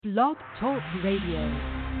Blog Talk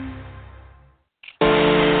Radio.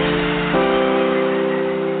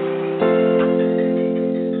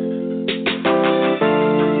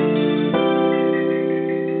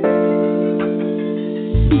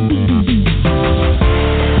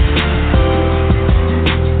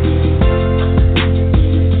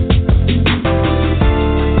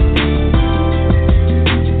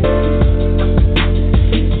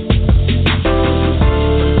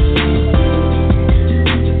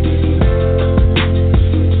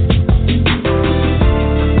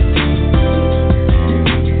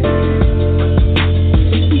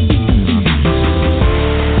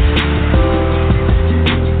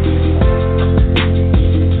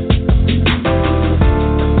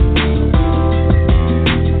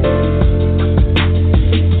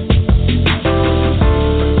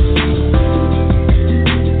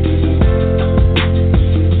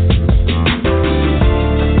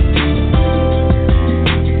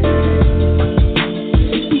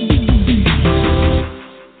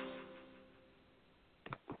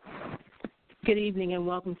 Good evening and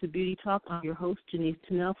welcome to Beauty Talk. I'm your host, Janice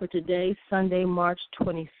Tunnell, for today, Sunday, March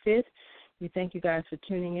 25th. We thank you guys for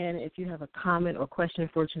tuning in. If you have a comment or question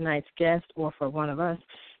for tonight's guest or for one of us,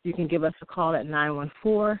 you can give us a call at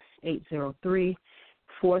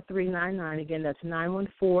 914-803-4399. Again, that's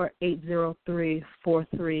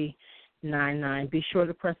 914-803-4399. Be sure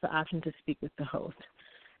to press the option to speak with the host.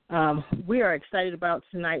 We are excited about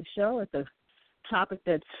tonight's show. It's a topic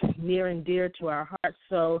that's near and dear to our hearts.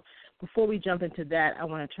 So before we jump into that, I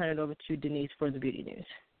want to turn it over to Denise for the beauty news.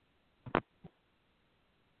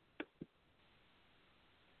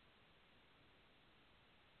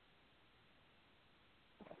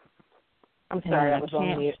 I'm sorry, I was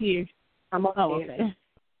on mute. Hear. I'm on mute. Okay.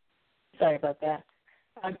 Sorry about that.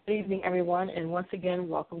 Good evening, everyone, and once again,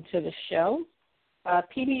 welcome to the show.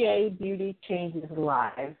 PBA Beauty Changes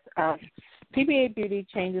Lives. PBA Beauty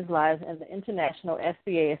Changes Lives and the International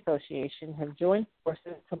SBA Association have joined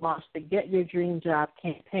forces to launch the Get Your Dream Job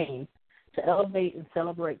campaign to elevate and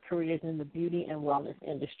celebrate careers in the beauty and wellness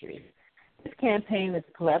industry. This campaign is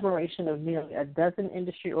a collaboration of nearly a dozen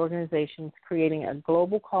industry organizations creating a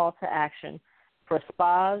global call to action for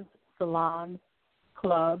spas, salons,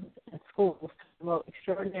 clubs, and schools to promote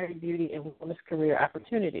extraordinary beauty and wellness career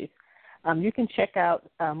opportunities. You can check out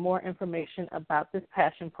more information about this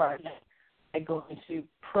passion project by going to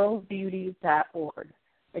probeauty.org.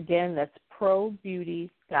 Again, that's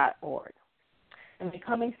probeauty.org. And then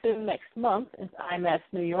coming soon next month is IMATS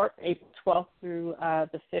New York, April 12th through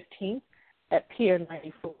the 15th at Pier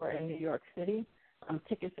 94 in New York City.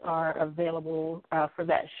 Tickets are available for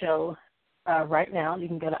that show right now. You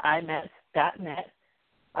can go to imats.net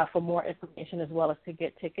for more information as well as to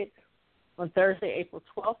get tickets. On Thursday, April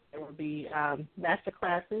 12th, there will be master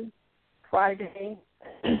classes. Friday,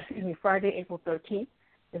 April 13th,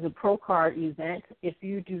 is a Pro Card event. If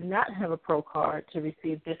you do not have a Pro Card to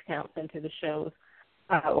receive discounts into the shows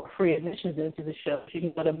or free admissions into the shows, you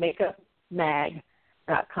can go to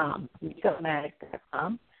makeupmag.com.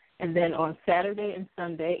 And then on Saturday and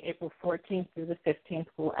Sunday, April 14th through the 15th,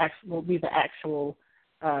 will be the actual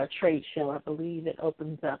trade show. I believe it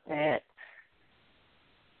opens up at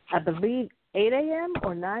 8 a.m.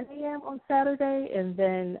 or 9 a.m. on Saturday, and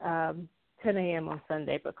then 10 a.m. on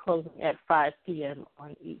Sunday, but closing at 5 p.m.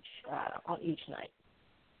 on each night.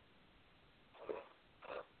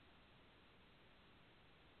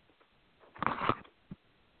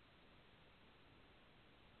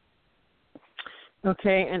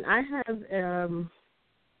 Okay, and I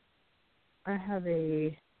have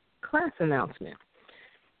a class announcement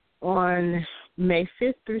on May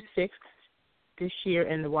 5th through 6th. This year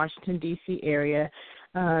in the Washington, D.C. area.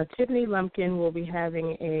 Tiffany Lumpkin will be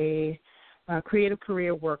having a creative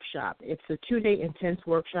career workshop. It's a 2-day intense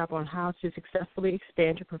workshop on how to successfully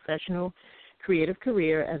expand your professional creative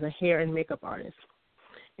career as a hair and makeup artist.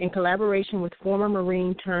 In collaboration with former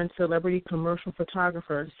Marine-turned-celebrity commercial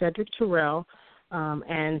photographer Cedric Terrell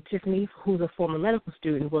and Tiffany, who's a former medical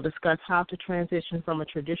student, will discuss how to transition from a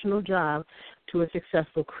traditional job to a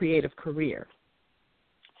successful creative career.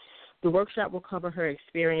 The workshop will cover her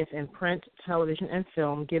experience in print, television, and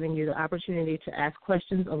film, giving you the opportunity to ask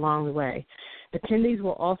questions along the way. Attendees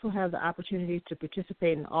will also have the opportunity to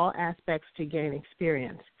participate in all aspects to gain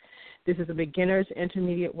experience. This is a beginner's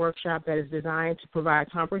intermediate workshop that is designed to provide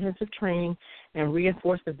comprehensive training and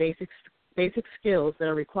reinforce the basic skills that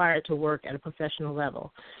are required to work at a professional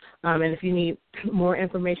level. And if you need more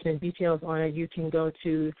information and details on it, you can go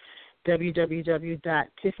to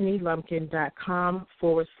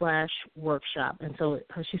www.tiffanylumpkin.com/workshop. And so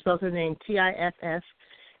she spells her name TIFFANYLUMP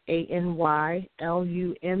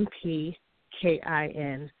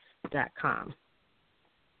KIN.com.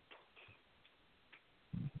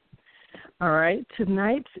 All right,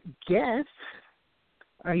 tonight's guest,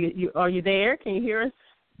 are you there? Can you hear us?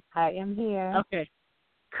 I am here. Okay,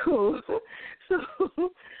 cool.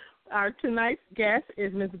 So our tonight's guest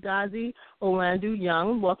is Ms. Ngozi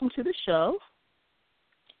Olandu-Young. Welcome to the show.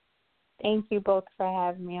 Thank you both for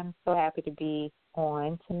having me. I'm so happy to be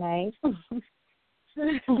on tonight.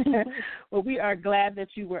 Well, we are glad that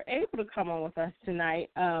you were able to come on with us tonight.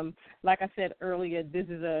 Like I said earlier, this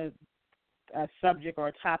is a subject or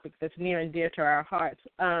a topic that's near and dear to our hearts.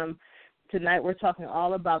 Tonight we're talking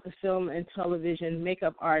all about the film and television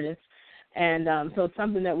makeup artist, and so it's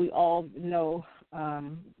something that we all know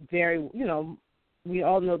we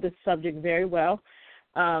all know this subject very well.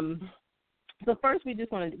 So first, we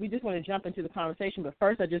just want to jump into the conversation. But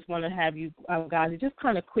first, I just want to have you guys just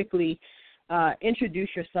kind of quickly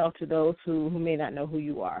introduce yourself to those who may not know who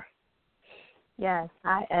you are. Yes,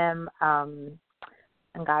 I am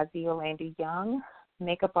Ngozi Olandu-Young,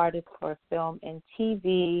 makeup artist for film and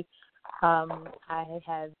TV. I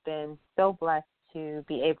have been so blessed to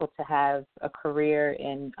be able to have a career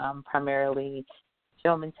in primarily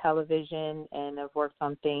film and television, and I've worked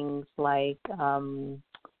on things like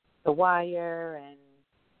The Wire and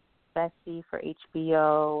Bessie for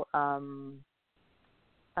HBO.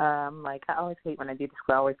 I always hate when I do this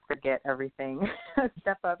because I always forget everything.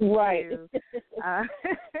 Step Up right. To,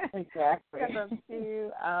 exactly. Step Up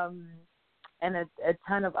To, and a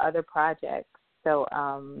ton of other projects. So,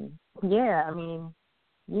 yeah, I mean,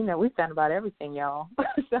 we've done about everything, y'all.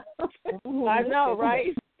 So, I know,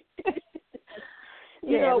 right?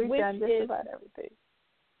 We've done just about everything.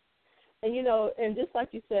 And and just like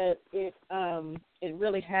you said, it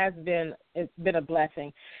really has been a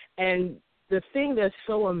blessing. And the thing that's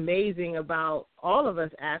so amazing about all of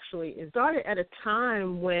us actually is started at a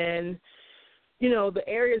time when, the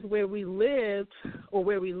areas where we live,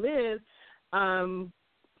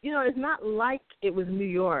 it's not like it was New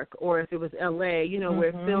York or if it was L.A.,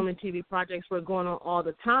 where film and TV projects were going on all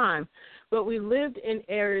the time. But we lived in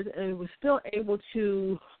areas and were still able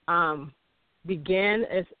to begin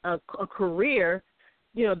as a career,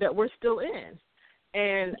 that we're still in.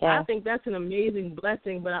 And yeah. I think that's an amazing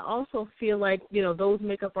blessing. But I also feel like, those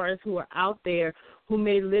makeup artists who are out there who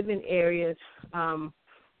may live in areas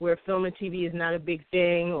where film and TV is not a big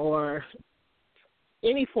thing or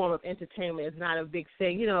any form of entertainment is not a big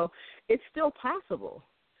thing, it's still possible.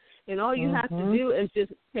 And all you have to do is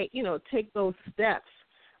just take those steps.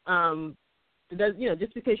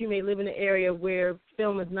 Just because you may live in an area where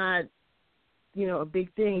film is not, a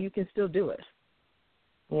big thing, you can still do it.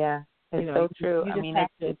 Yeah, it's so true. I mean,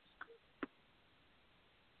 it's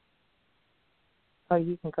oh,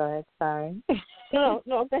 you can go ahead. Sorry. No,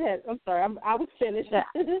 go ahead. I'm sorry. I was finished. Yeah.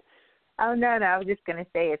 Oh, no, I was just going to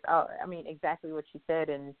say it's all, exactly what you said.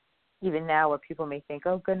 And even now where people may think,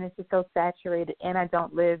 oh, goodness, it's so saturated, and I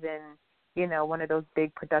don't live in, one of those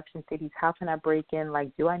big production cities. How can I break in?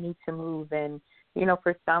 Like, do I need to move? And,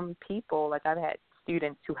 for some people, like I've had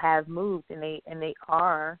students who have moved and they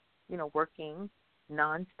are, working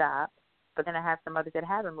nonstop. But then I have some others that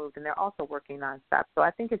haven't moved and they're also working nonstop. So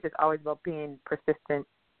I think it's just always about being persistent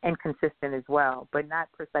and consistent as well, but not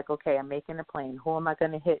just like, okay, I'm making a plan. Who am I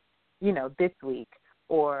going to hit, this week?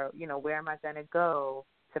 Or, where am I going to go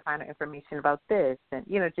to find out information about this? And,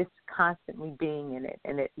 just constantly being in it.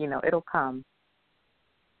 And it, it'll come.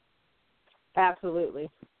 Absolutely.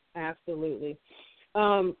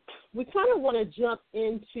 We kind of want to jump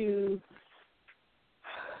into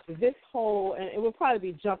this whole, and it will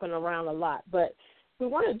probably be jumping around a lot, but we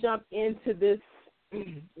want to jump into this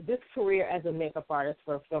career as a makeup artist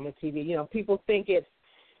for film and TV. People think it's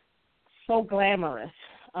so glamorous,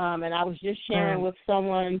 and I was just sharing with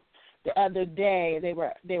someone the other day. They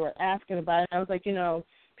were asking about it. And I was like,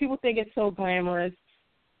 people think it's so glamorous,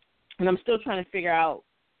 and I'm still trying to figure out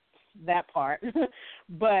that part,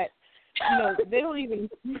 but. They don't even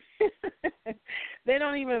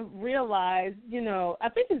realize. I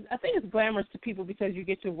think it's glamorous to people because you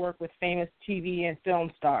get to work with famous TV and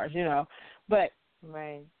film stars. But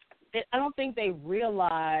right. I don't think they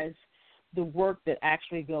realize the work that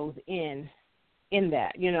actually goes in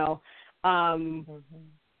that.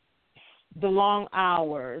 The long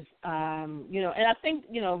hours. And I think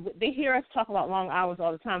they hear us talk about long hours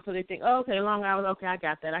all the time, so they think, oh, okay, long hours. Okay, I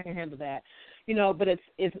got that. I can handle that. But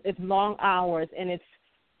it's long hours, and it's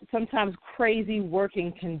sometimes crazy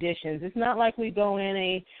working conditions. It's not like we go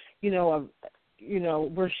in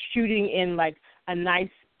we're shooting in like a nice,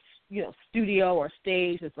 studio or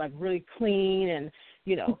stage that's like really clean and,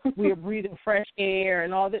 we're breathing fresh air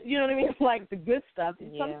and all that, you know what I mean? Like the good stuff.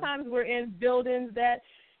 Yeah. Sometimes we're in buildings that,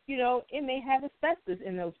 it may have asbestos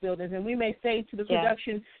in those buildings, and we may say to the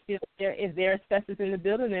production, is there asbestos in the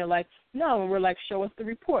building? And they're like, no, and we're like, show us the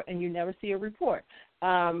report, and you never see a report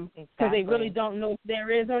because they really don't know if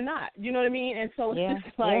there is or not. You know what I mean? And so it's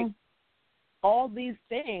just like all these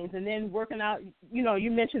things, and then working out.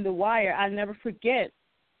 You mentioned The Wire. I never forget.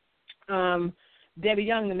 Debbie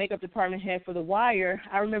Young, the makeup department head for The Wire.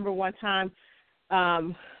 I remember one time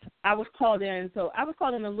I was called in. So I was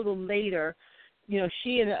called in a little later.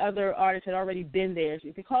 She and the other artists had already been there. So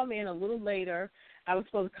they called me in a little later. I was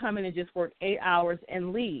supposed to come in and just work 8 hours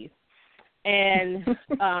and leave. And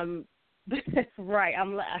that's right.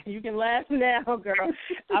 You can laugh now, girl.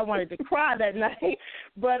 I wanted to cry that night.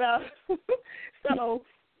 But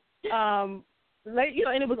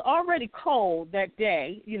and it was already cold that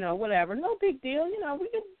day, whatever. No big deal.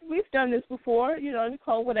 We've done this before, it's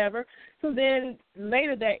cold, whatever. So then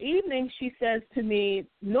later that evening, she says to me,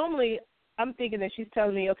 normally I'm thinking that she's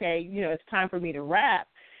telling me, okay, it's time for me to wrap.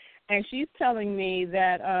 And she's telling me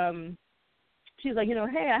that she's like,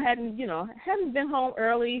 hey, I hadn't been home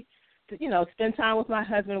early to, spend time with my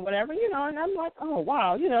husband or whatever, and I'm like, oh,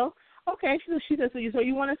 wow, okay. She says, so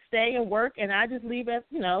you want to stay and work and I just leave at,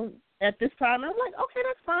 at this time? And I'm like, okay,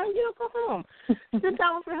 that's fine, go home. Spend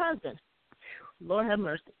time with your husband. Lord have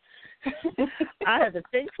mercy. I had to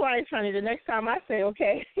think twice, honey, the next time I say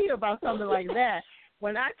okay about something like that.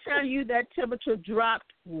 When I tell you that temperature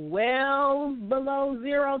dropped well below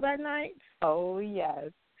zero that night. Oh, yes.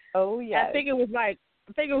 I think it was like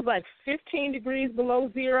 15 degrees below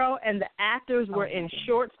zero, and the actors were in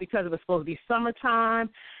shorts because it was supposed to be summertime.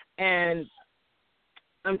 And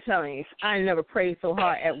I'm telling you, I never prayed so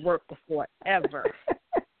hard at work before, ever.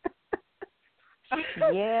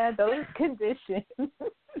 Yeah, those conditions.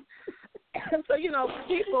 So,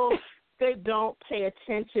 people, they don't pay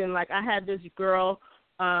attention. Like I had this girl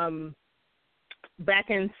back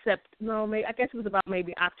in I guess it was about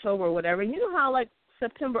maybe October or whatever. And you know how like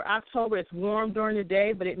September, October, it's warm during the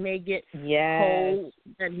day, but it may get cold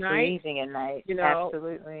at night. Freezing at night.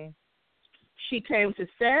 Absolutely. She came to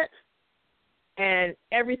set, and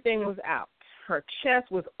everything was out. Her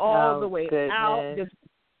chest was all the way out,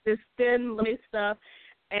 this thin lace stuff,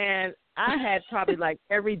 and I had probably like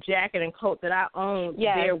every jacket and coat that I owned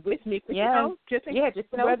there with me. Just in case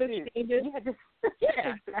weather changes.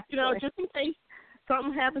 Exactly. Just in case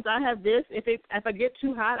something happens, I have this. If I get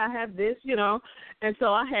too hot, I have this. And so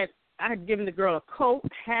I had given the girl a coat,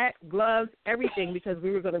 hat, gloves, everything because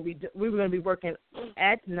we were going to be working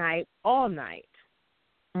at night all night.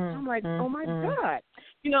 I'm like, oh my God,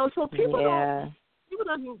 So people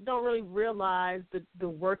don't really realize the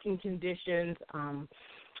working conditions.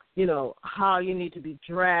 How you need to be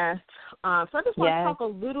dressed. So I just want to talk a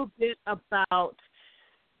little bit about,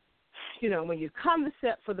 when you come to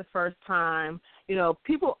set for the first time,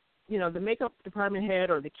 people, the makeup department head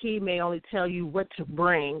or the key may only tell you what to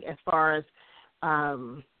bring as far as,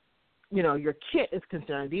 your kit is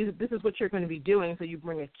concerned. This is what you're going to be doing, so you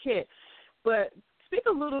bring a kit. But speak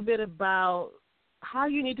a little bit about how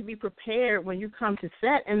you need to be prepared when you come to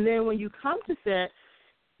set, and then when you come to set,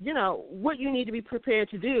 what you need to be prepared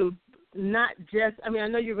to do, not just, I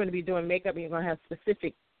know you're going to be doing makeup and you're going to have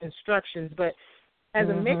specific instructions, but as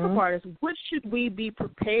a makeup artist, what should we be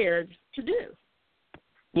prepared to do?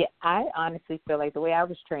 Yeah, I honestly feel like the way I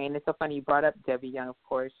was trained, it's so funny you brought up Debbie Young, of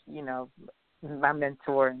course, my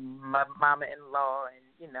mentor and my mama-in-law,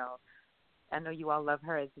 and, I know you all love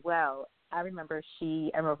her as well. I remember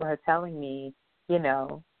her telling me,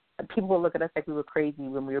 people would look at us like we were crazy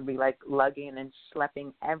when we would be like lugging and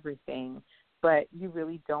schlepping everything, but you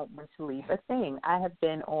really don't want to leave a thing. I have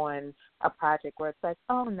been on a project where it's like,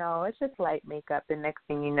 oh no, it's just light makeup. The next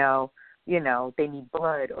thing you know, they need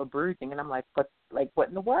blood or bruising, and I'm like, what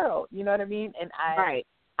in the world? You know what I mean? And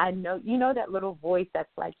I know, that little voice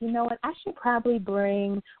that's like, you know what, I should probably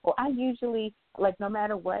bring, or I usually, like, no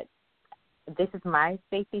matter what, this is my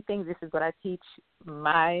safety thing. This is what I teach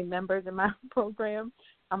my members in my program.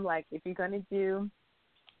 I'm like, if you're going to do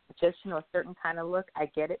just, a certain kind of look, I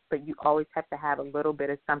get it, but you always have to have a little bit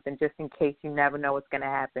of something just in case. You never know what's going to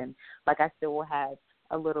happen. Like I still will have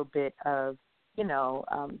a little bit of,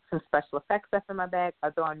 some special effects stuff in my bag,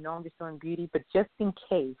 although I know I'm just doing beauty, but just in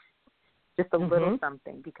case, just a little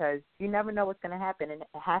something, because you never know what's going to happen. And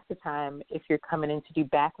half the time, if you're coming in to do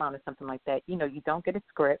background or something like that, you don't get a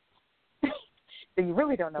script. So you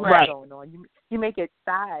really don't know what's going on. You may get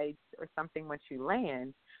sides or something once you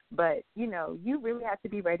land, but, you really have to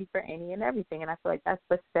be ready for any and everything. And I feel like that's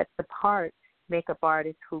what sets apart makeup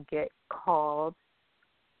artists who get called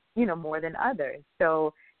more than others.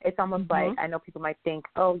 So it's almost like, I know people might think,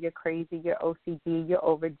 oh, you're crazy, you're OCD, you're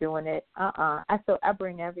overdoing it. I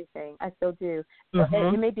bring everything. I still do.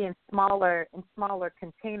 It may be in smaller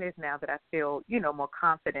containers now that I feel, more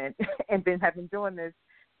confident and have been doing this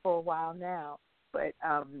for a while now. But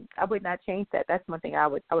I would not change that. That's one thing I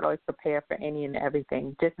would always prepare for any and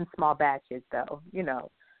everything, just in small batches, though.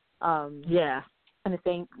 Yeah. And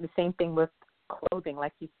the same thing with clothing,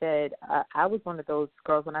 like you said. I was one of those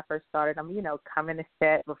girls when I first started. I'm, coming to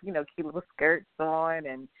set with, cute little skirts on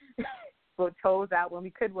and with toes out when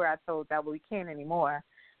we could wear our toes out, but we can't anymore.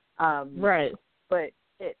 Right. But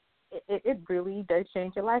it really does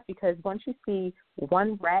change your life, because once you see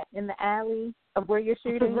one rat in the alley of where you're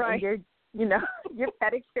shooting, right. and your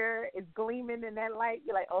pedicure is gleaming in that light,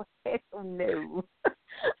 you're like, oh, hell no.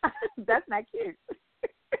 That's not cute.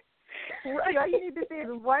 Right. All you need to see is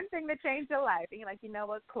one thing to change your life. And you're like, you know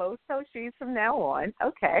what, closed-toe shoes from now on.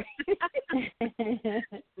 Okay.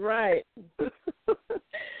 Right.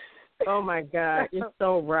 Oh, my God. You're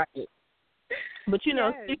so right. But,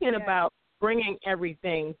 speaking about bringing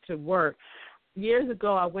everything to work, years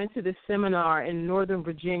ago I went to this seminar in Northern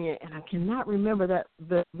Virginia, and I cannot remember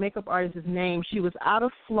the makeup artist's name. She was out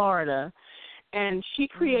of Florida, and she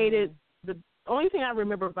created the only thing I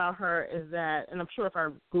remember about her is that, and I'm sure if I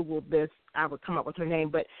Googled this, I would come up with her name,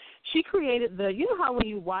 but she created how when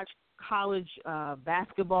you watch college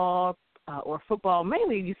basketball or football,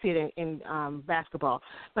 mainly you see it in basketball,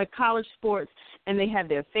 like college sports, and they have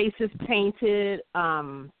their faces painted.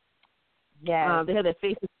 They have their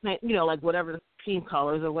faces painted, like whatever the team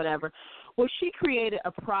colors or whatever. Well, she created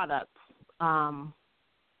a product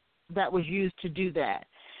that was used to do that.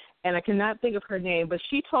 And I cannot think of her name, but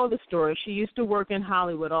she told the story. She used to work in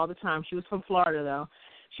Hollywood all the time. She was from Florida, though.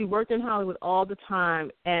 She worked in Hollywood all the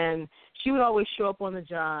time, and she would always show up on the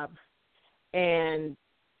job, and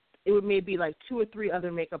it would maybe like 2 or 3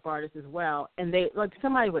 other makeup artists as well. And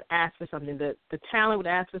somebody would ask for something. The talent would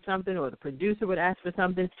ask for something, or the producer would ask for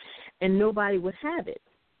something, and nobody would have it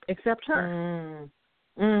except her.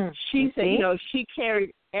 She said, she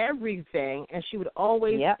carried everything, and she would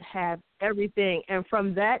always have everything. And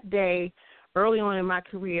from that day, early on in my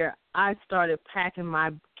career, I started packing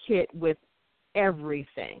my kit with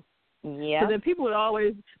everything. Yeah. So then people would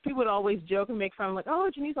always joke and make fun, like, oh,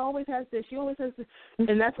 Janice always has this. She always has this.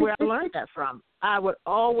 And that's where I learned that from. I would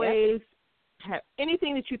always have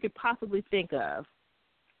anything that you could possibly think of,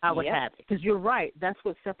 I would have it. Because you're right. That's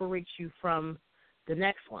what separates you from the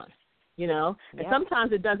next one, And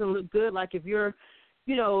sometimes it doesn't look good. Like if you're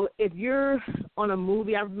on a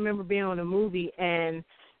movie, I remember being on a movie, and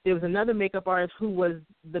there was another makeup artist who was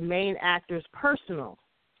the main actor's personal.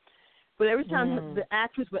 But every time the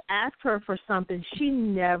actress would ask her for something, she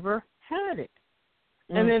never had it.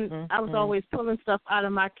 And then I was always pulling stuff out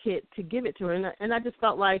of my kit to give it to her. And I just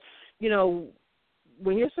felt like, when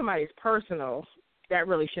you're somebody's personal, that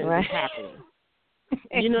really shouldn't be happening.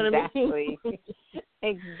 You know what I mean?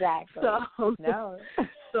 Exactly.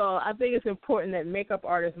 So I think it's important that makeup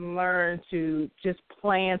artists learn to just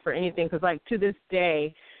plan for anything. Because, like, to this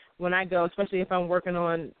day, when I go, especially if I'm working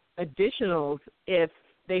on additionals, if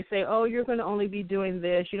they say, oh, you're going to only be doing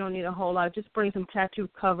this, you don't need a whole lot, just bring some tattoo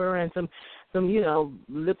cover and some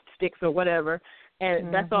lipsticks or whatever,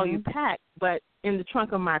 and that's all you pack. But in the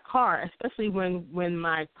trunk of my car, especially when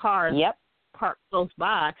my car is parked close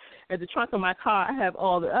by, in the trunk of my car, I have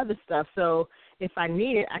all the other stuff. So if I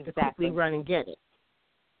need it, I can quickly run and get it.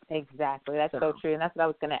 Exactly. That's so true. And that's what I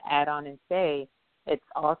was going to add on and say. It's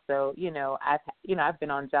also, I've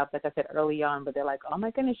been on jobs, like I said, early on, but they're like, oh,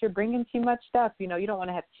 my goodness, you're bringing too much stuff. You don't want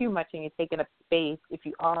to have too much and you're taking up space if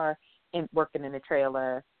you are working in a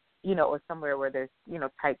trailer, or somewhere where there's,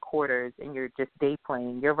 tight quarters and you're just day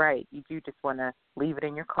playing. You're right. You do just want to leave it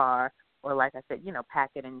in your car or, like I said,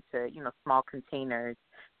 pack it into, small containers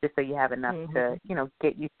just so you have enough to,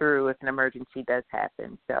 get you through if an emergency does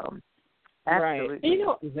happen. So, absolutely.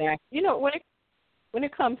 Right. Exactly. When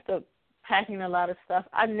it comes to packing a lot of stuff,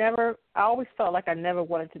 I always felt like I never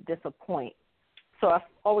wanted to disappoint. So I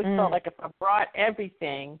always felt like if I brought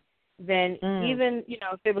everything, then even,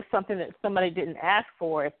 if it was something that somebody didn't ask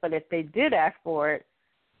for it, but if they did ask for it,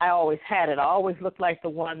 I always had it. I always looked like the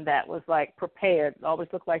one that was, like, prepared. I always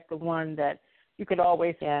looked like the one that you could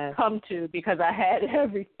always come to because I had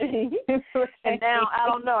everything. And now, I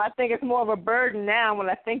don't know, I think it's more of a burden now when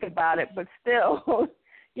I think about it, but still,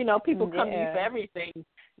 people come to you for everything.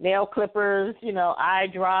 Nail clippers, eye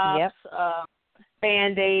drops,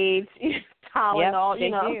 Band-Aids, Tylenol,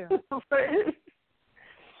 do.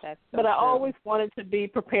 But I always wanted to be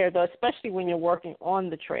prepared, though, especially when you're working on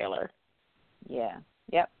the trailer. Yeah.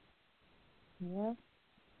 Yep. Yeah.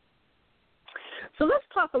 So let's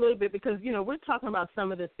talk a little bit because, we're talking about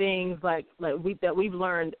some of the things that we've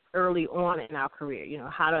learned early on in our career,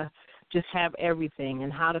 how to just have everything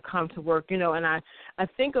and how to come to work, and I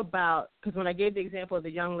think about, because when I gave the example of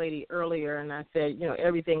the young lady earlier and I said,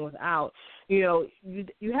 everything was out, you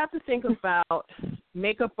have to think about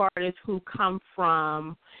makeup artists who come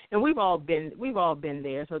from, and we've all been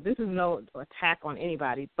there, so this is no attack on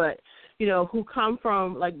anybody, but, who come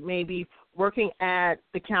from like maybe working at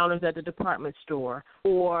the counters at the department store,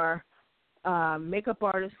 or makeup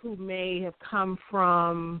artists who may have come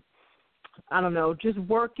from, I don't know, just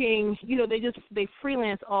working, they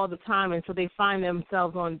freelance all the time, and so they find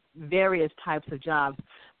themselves on various types of jobs,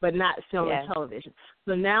 but not film and television.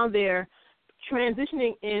 So now they're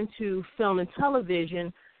transitioning into film and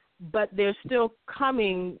television, but they're still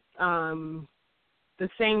coming the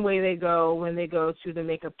same way they go when they go to the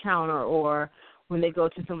makeup counter or when they go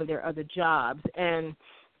to some of their other jobs. And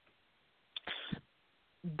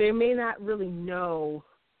they may not really know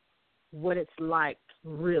what it's like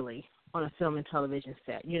really on a film and television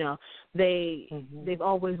set. They've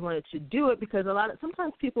always wanted to do it because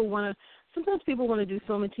sometimes people want to do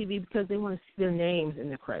film and TV because they want to see their names in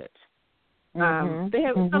the credits. Some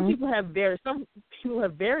people have various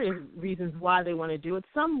reasons why they want to do it.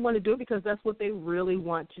 Some want to do it because that's what they really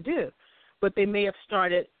want to do, but they may have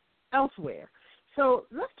started elsewhere. So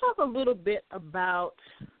let's talk a little bit about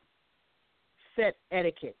set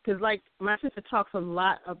etiquette, because like my sister talks a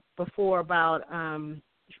lot before about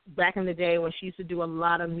back in the day when she used to do a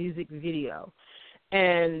lot of music video,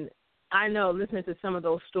 and I know listening to some of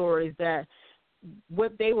those stories that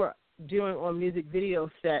what they were doing on music video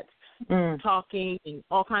sets, talking and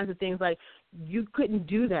all kinds of things, like you couldn't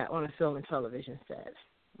do that on a film and television set.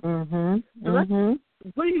 Let's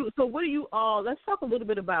talk a little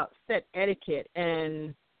bit about set etiquette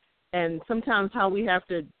and sometimes how we have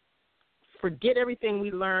to forget everything we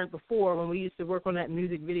learned before when we used to work on that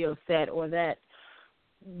music video set, or that,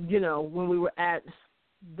 when we were at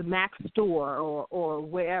the Mac store or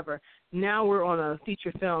wherever. Now we're on a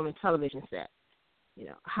feature film and television set.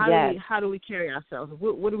 How do we carry ourselves?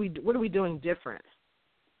 What are we doing different?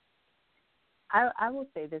 I will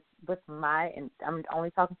say this with and I'm only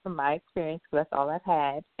talking from my experience because that's all I've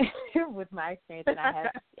had with my experience, and I have,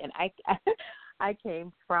 and I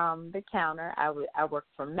came from the counter. I worked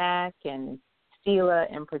for Mac and Stila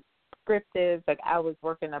and Prescriptive. Like I was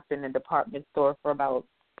working up in the department store for about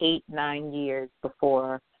 8-9 years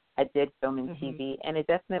before I did film and TV, and it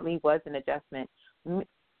definitely was an adjustment.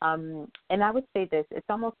 And I would say this: it's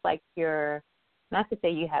almost like not to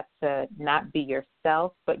say you have to not be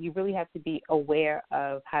yourself, but you really have to be aware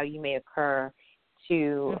of how you may occur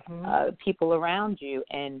to people around you.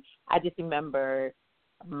 And I just remember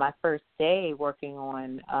my first day working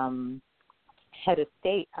on Head of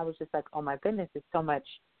State, I was just like, oh my goodness, there's so much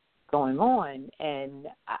going on. And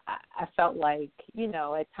I felt like,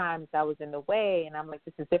 at times I was in the way, and I'm like,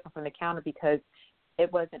 this is different from the counter because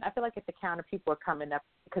it wasn't. I feel like at the counter, people are coming up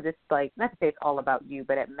because it's like, not to say it's all about you,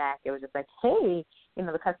 but at Mac, it was just like, hey,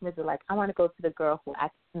 the customers are like, I want to go to the girl who I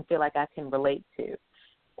can feel like I can relate to,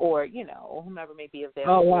 or, whomever may be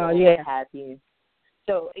available. Oh, wow, yeah. Have you.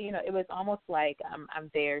 So, it was almost like I'm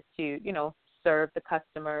there to, serve the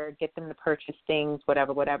customer, get them to purchase things,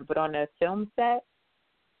 whatever. But on a film set,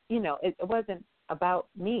 it wasn't about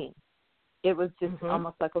me. It was just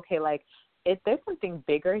almost like, okay, like, if there's something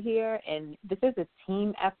bigger here, and this is a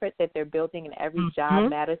team effort that they're building, and every job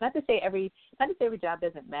matters. Not to say every job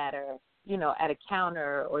doesn't matter, at a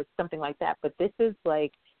counter or something like that. But this is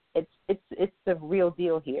like, it's the real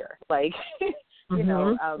deal here. Like,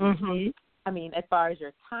 I mean, as far as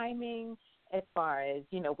your timing, as far as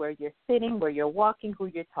where you're sitting, where you're walking, who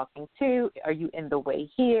you're talking to, are you in the way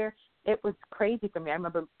here? It was crazy for me. I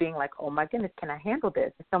remember being like, oh, my goodness, can I handle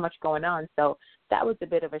this? There's so much going on. So that was a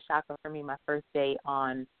bit of a shocker for me my first day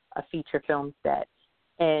on a feature film set.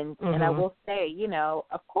 And I will say,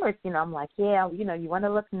 of course, I'm like, yeah, you want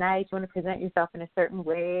to look nice, you want to present yourself in a certain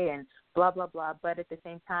way and blah, blah, blah. But at the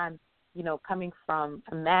same time, coming from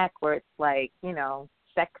a Mac where it's like,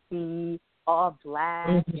 sexy, all black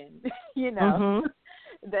and,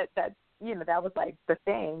 that was like the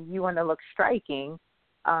thing. You want to look striking.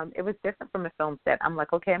 It was different from a film set. I'm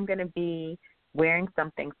like, okay, I'm going to be wearing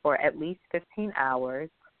something for at least 15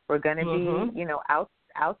 hours. We're going to be,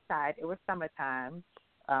 outside. It was summertime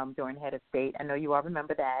during Head of State. I know you all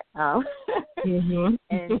remember that. And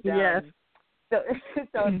yes. So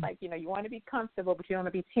it's like, you want to be comfortable, but you don't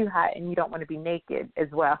want to be too hot, and you don't want to be naked as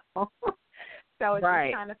well. So it's just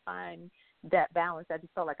trying to find that balance. I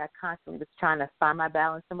just felt like I constantly was trying to find my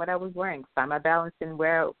balance in what I was wearing, find my balance in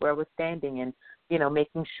where I was standing, and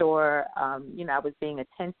making sure, I was being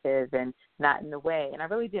attentive and not in the way. And I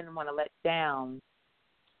really didn't want to let down,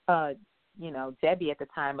 Debbie at the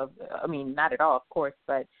time not at all, of course,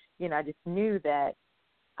 but, I just knew that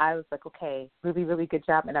I was like, okay, really, really good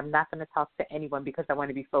job. And I'm not going to talk to anyone because I want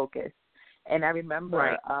to be focused. And I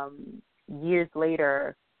remember years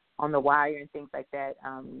later on The Wire and things like that,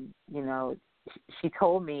 she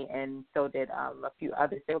told me, and so did a few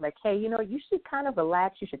others. They were like, hey, you should kind of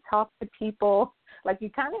relax. You should talk to people. Like,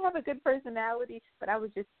 you kind of have a good personality. But I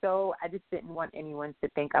just didn't want anyone to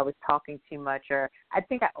think I was talking too much, or I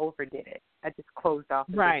think I overdid it. I just closed off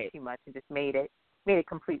a bit too much and just made it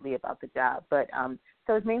completely about the job. But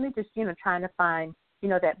so it's mainly just, trying to find,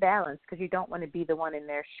 that balance, because you don't want to be the one in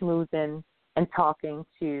there schmoozing and talking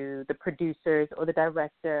to the producers or the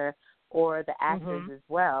director or the actors as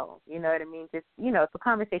well. You know what I mean? Just, if a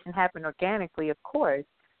conversation happened organically, of course,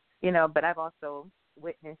 but I've also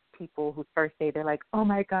witnessed people whose first day, they're like, oh,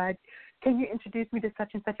 my God, can you introduce me to such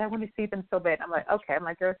and such? I want to see them so bad. I'm like, okay. I'm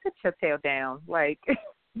like, girl, sit your tail down. Like,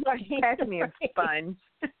 pass me a sponge.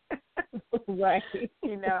 Right.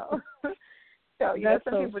 So,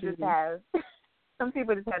 some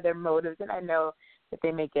people just have their motives, and I know that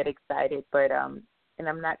they may get excited, but, and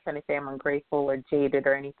I'm not trying to say I'm ungrateful or jaded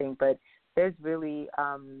or anything, but there's really,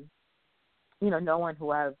 no one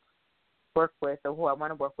who I've worked with or who I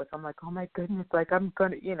want to work with, I'm like, oh my goodness, like I'm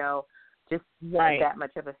going to, just that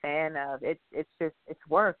much of a fan of. It's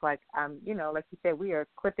work. Like, like you said, we are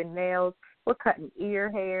clipping nails, we're cutting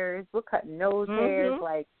ear hairs, we're cutting nose hairs,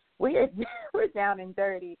 like we're down and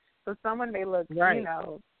dirty. So someone may look,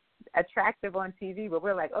 attractive on TV, but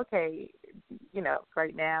we're like, okay,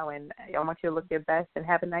 right now, and I want you to look your best and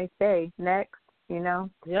have a nice day. Next,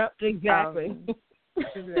 Yep, exactly.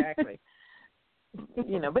 Exactly.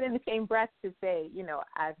 But in the same breath to say,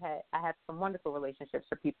 I have some wonderful relationships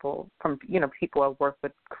for people people I've worked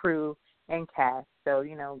with, crew and cast. So,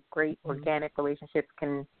 great organic relationships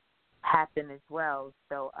can happen as well.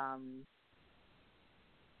 So,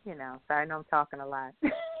 so I know I'm talking a lot.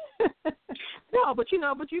 No, but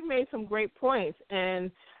you've made some great points, and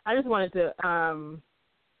I just wanted to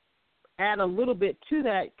add a little bit to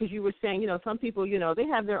that, because you were saying, some people, they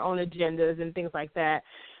have their own agendas and things like that,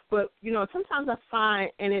 but sometimes I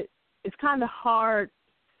find, and it's kind of hard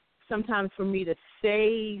sometimes for me to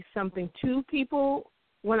say something to people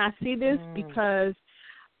when I see this, because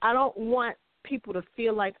I don't want people to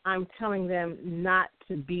feel like I'm telling them not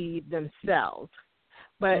to be themselves.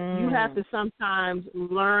 But you have to sometimes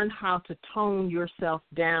learn how to tone yourself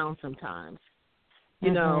down sometimes.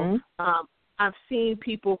 I've seen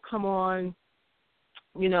people come on,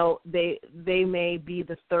 they may be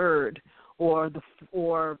the third or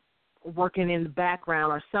working in the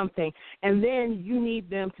background or something, and then you need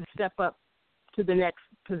them to step up to the next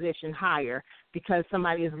position higher because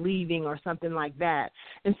somebody is leaving or something like that.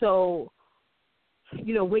 And so,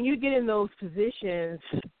 when you get in those positions,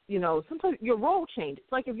 sometimes your role changes.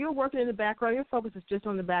 Like if you're working in the background, your focus is just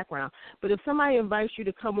on the background. But if somebody invites you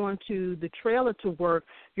to come on to the trailer to work,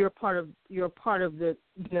 you're part of the,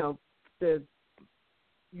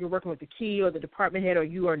 you're working with the key or the department head, or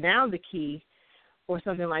you are now the key or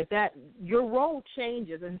something like that. Your role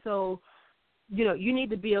changes. And so, you need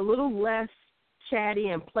to be a little less chatty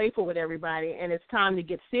and playful with everybody, and it's time to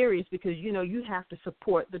get serious because, you have to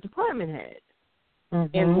support the department head.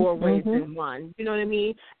 In more ways than one, you know what I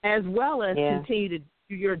mean? As well as continue to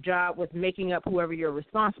do your job with making up whoever you're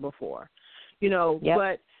responsible for,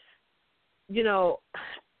 But,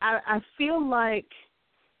 I feel like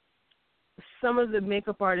some of the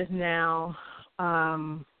makeup artists now,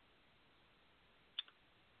 and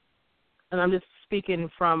I'm just speaking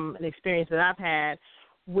from an experience that I've had,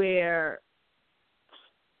 where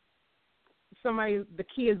the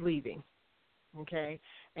key is leaving, okay?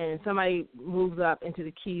 And somebody moves up into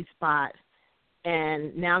the key spot,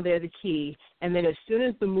 and now they're the key. And then as soon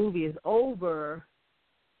as the movie is over,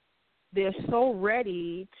 they're so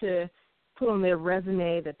ready to put on their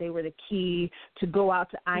resume that they were the key, to go out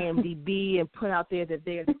to IMDb and put out there that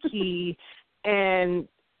they're the key. And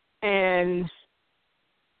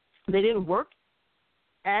they didn't work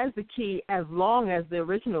as the key as long as the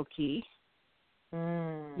original key.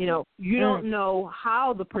 You don't know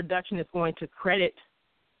how the production is going to credit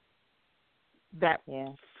that,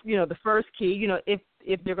 the first key, if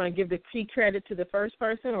they're going to give the key credit to the first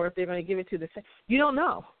person or if they're going to give it to the second. You don't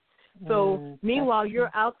know. So meanwhile,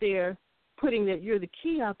 you're out there putting that you're the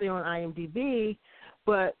key out there on IMDb,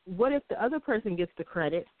 but what if the other person gets the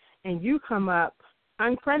credit and you come up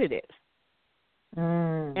uncredited?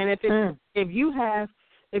 And if you have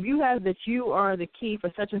that you are the key for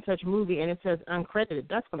such and such movie and it says uncredited,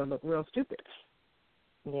 that's going to look real stupid.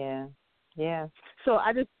 Yeah. Yeah. So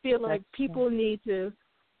I just feel like people need to,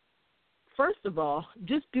 first of all,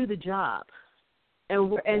 just do the job,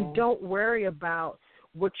 and don't worry about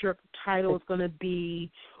what your title is going to be,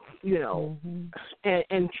 you know,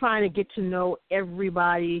 and trying to get to know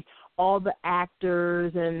everybody, all the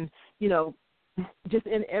actors, and, you know, just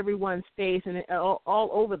in everyone's face and all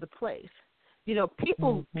over the place. You know,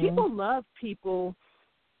 people love people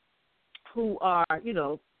who are, you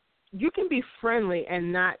know, you can be friendly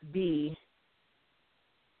and not be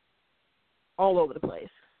all over the place.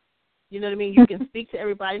 You know what I mean? You can speak to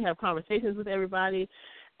everybody, have conversations with everybody,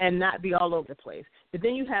 and not be all over the place. But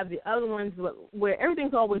then you have the other ones where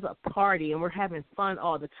everything's always a party and we're having fun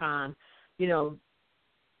all the time. You know,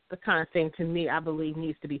 the kind of thing, to me, I believe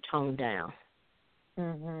needs to be toned down.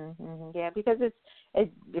 Yeah, because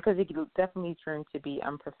it can definitely turn to be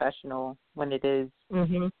unprofessional when it is,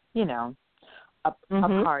 you know, a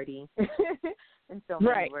party in so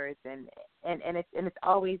many words, and it's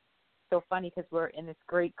always so funny because we're in this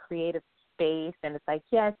great creative space, and it's like,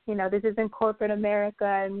 yes, you know, this isn't corporate America,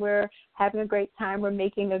 and we're having a great time. We're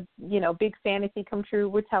making a, you know, big fantasy come true.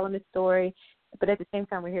 We're telling a story, but at the same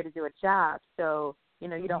time, we're here to do a job. So, you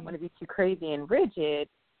know, you don't want to be too crazy and rigid,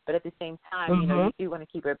 but at the same time, you know, you do want to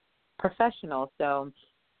keep it professional. So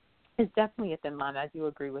it's definitely a thin line. I do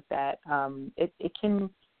agree with that. It can.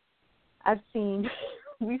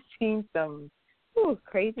 We've seen some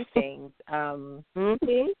crazy things.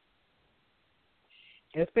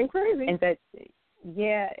 It's been crazy. And that,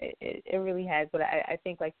 yeah, it really has. But I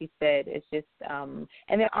think, like you said, it's just, and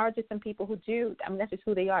there are just some people who do, I mean, that's just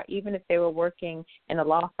who they are. Even if they were working in a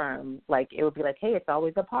law firm, like, it would be like, hey, it's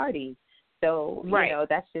always a party. So, you know,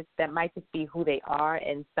 that might just be who they are.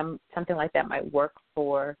 And something like that might work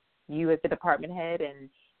for you as a department head and,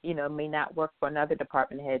 you know, may not work for another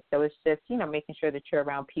department head. So it's just, you know, making sure that you're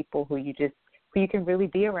around people who you can really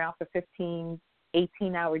be around for 15,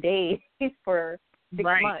 18-hour days for 6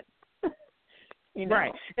 months. You know?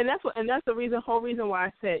 Right. And that's the whole reason why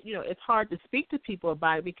I said, you know, it's hard to speak to people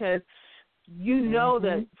about it, because you know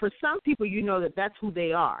that for some people, you know that that's who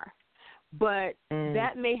they are. But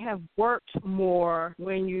that may have worked more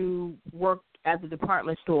when you worked at the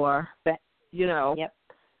department store, you know,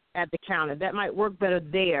 at the counter. That might work better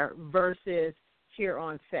there versus here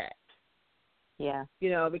on set. Yeah. You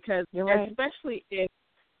know, because especially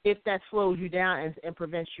if that slows you down and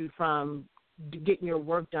prevents you from getting your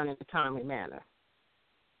work done in a timely manner.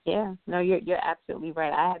 Yeah. No, you're absolutely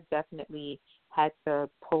right. I have definitely had to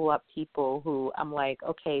pull up people who I'm like,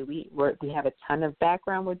 okay, we have a ton of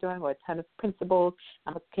background we're doing, or a ton of principles.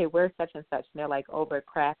 I'm like, okay, where's such and such? And they're like over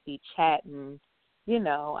crafty chatting, you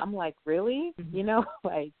know. I'm like, really? You know,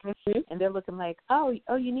 like, and they're looking like, oh,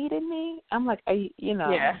 you needed me? I'm like, are you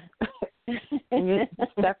know, and you're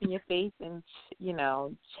stuffing your face and, you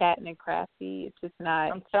know, chatting and crafty. It's just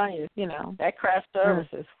not. I'm telling you, you know, that craft service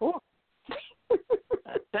is full.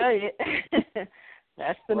 I tell you.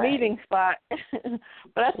 That's the meeting spot.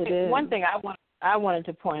 But I think one thing I wanted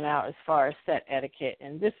to point out as far as set etiquette,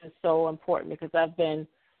 and this is so important because I've been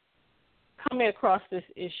coming across this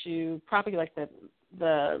issue probably like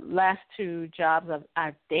the last 2 jobs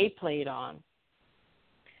I've day played on.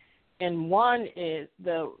 And one is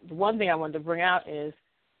the one thing I wanted to bring out is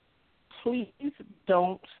please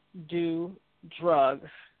don't do drugs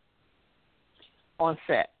on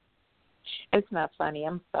set. It's not funny.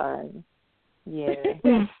 I'm sorry. Yeah.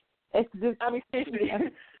 It's just, I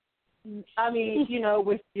mean, you know,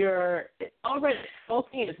 with your already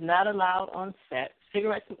smoking is not allowed on set.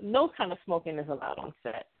 Cigarettes, no kind of smoking is allowed on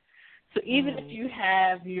set. So even if you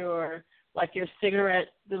have your cigarette,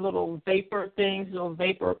 the little vapor things, little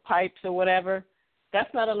vapor pipes or whatever,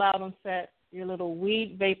 that's not allowed on set. Your little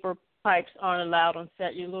weed vapor pipes aren't allowed on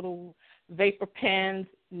set. Your little vapor pens,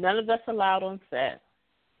 none of that's allowed on set.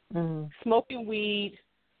 Smoking weed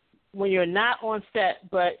when you're not on set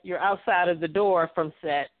but you're outside of the door from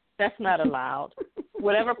set, that's not allowed.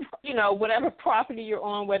 Whatever property you're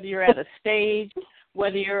on, whether you're at a stage,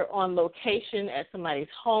 whether you're on location at somebody's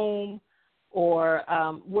home, or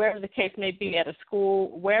wherever the case may be, at a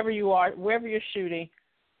school, wherever you are, wherever you're shooting,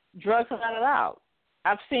 drugs are not allowed.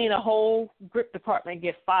 I've seen a whole grip department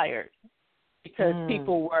get fired because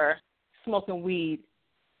people were smoking weed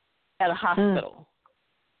at a hospital.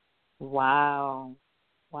 Wow.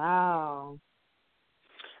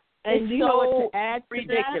 And it's you know what, to add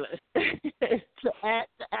ridiculous. To add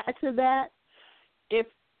to that, if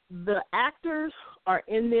the actors are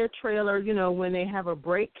in their trailer, you know, when they have a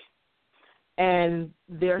break and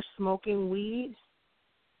they're smoking weed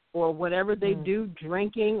or whatever they do,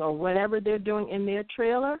 drinking or whatever they're doing in their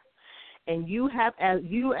trailer, and you have as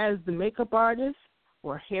the makeup artist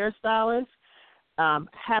or hairstylist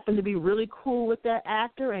happen to be really cool with that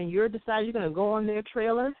actor, and you're deciding you're going to go on their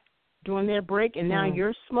trailer during their break, and now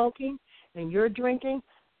you're smoking and you're drinking,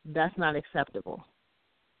 that's not acceptable.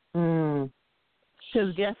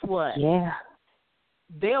 Because guess what? Yeah.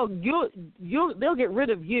 They'll get rid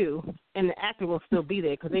of you, and the actor will still be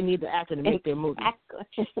there because they need the actor to make their movie.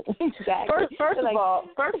 Exactly. First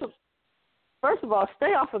of all,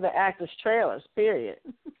 stay off of the actors' trailers. Period.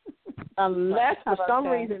 Unless for some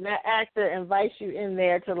reason that actor invites you in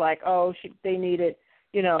there to they needed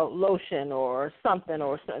lotion or something,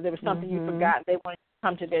 or there was something you forgot. They wanted to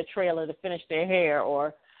come to their trailer to finish their hair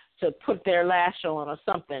or to put their lash on or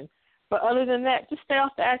something. But other than that, just stay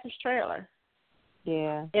off the actor's trailer.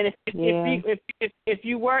 Yeah. And if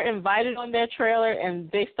you were invited on their trailer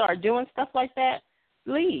and they start doing stuff like that,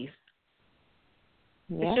 leave.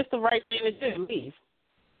 Yeah. It's just the right thing to do. Leave.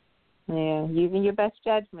 Yeah, using your best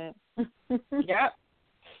judgment. Yep.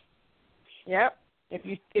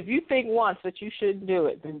 If you think once that you shouldn't do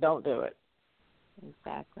it, then don't do it.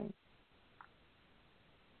 Exactly.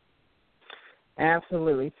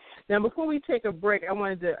 Absolutely. Now, before we take a break, I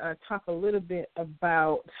wanted to talk a little bit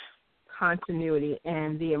about continuity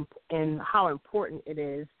and how important it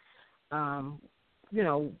is,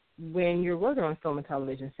 when you're working on film and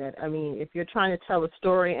television set. I mean, if you're trying to tell a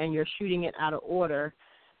story and you're shooting it out of order,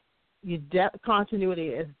 continuity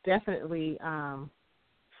is definitely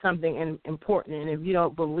something important. And if you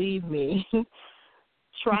don't believe me,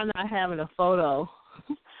 try not having a photo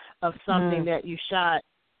of something that you shot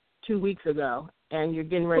 2 weeks ago and you're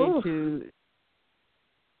getting ready to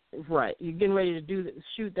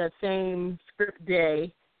shoot that same script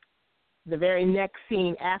day, the very next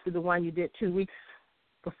scene after the one you did 2 weeks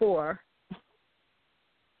before,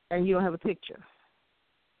 and you don't have a picture.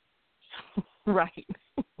 Right.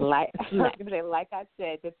 Like I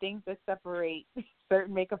said, the things that separate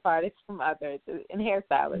certain makeup artists from others and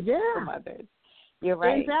hairstylists from others. You're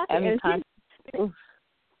right. Exactly.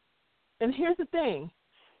 And here's the thing.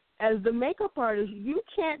 As the makeup artist, you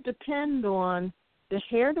can't depend on the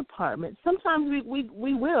hair department. Sometimes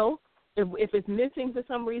we will. If it's missing for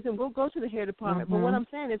some reason, we'll go to the hair department. But what I'm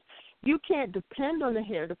saying is you can't depend on the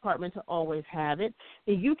hair department to always have it.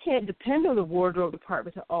 And you can't depend on the wardrobe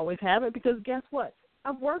department to always have it, because guess what?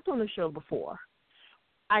 I've worked on the show before.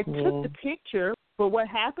 I took the picture, but what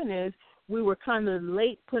happened is we were kind of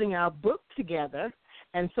late putting our book together,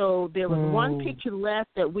 and so there was one picture left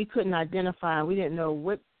that we couldn't identify. We didn't know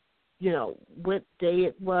what day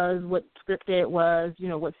it was, what script day it was,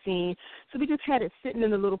 what scene. So we just had it sitting in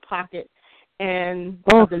the little pocket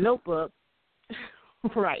of the notebook.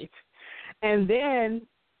 Right. And then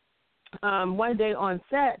one day on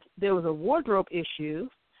set, there was a wardrobe issue,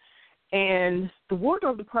 and the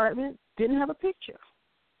wardrobe department didn't have a picture.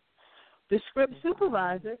 The script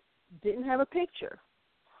supervisor didn't have a picture.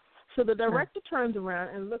 So the director turns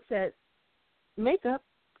around and looks at makeup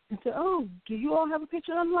and said, "Oh, do you all have a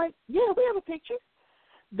picture?" And I'm like, "Yeah, we have a picture."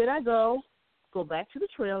 Then I go back to the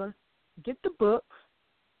trailer, get the book.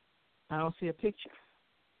 I don't see a picture.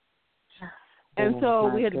 And so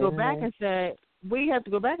we had to go back and say, we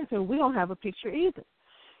don't have a picture either.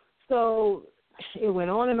 So it went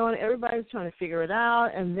on and on. Everybody was trying to figure it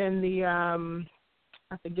out. And then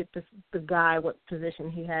I forget the guy, what position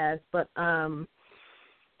he has, but I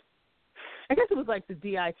guess it was like the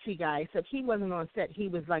DIT guy, except he wasn't on set. He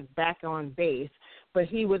was like back on base, but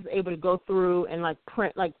he was able to go through and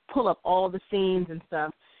pull up all the scenes and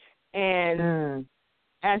stuff. And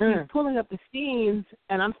as he's pulling up the scenes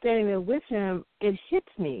and I'm standing there with him, it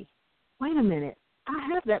hits me. Wait a minute, I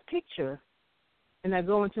have that picture. And I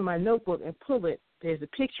go into my notebook and pull it. There's a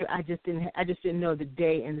picture. I just didn't know the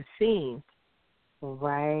day and the scene.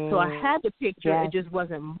 Right. So I had the picture. Yes. It just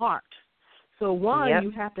wasn't marked. So one,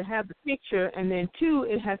 you have to have the picture, and then two,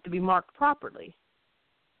 it has to be marked properly.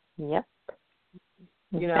 Yep.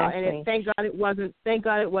 And thank God it wasn't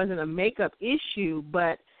a makeup issue,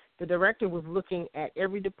 but the director was looking at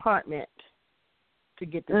every department to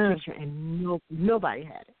get the picture, and nobody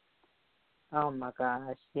had it. Oh my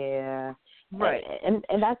gosh, yeah. Right. And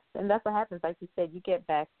that's what happens. Like you said, you get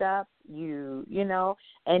backed up.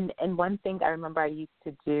 And one thing I remember I used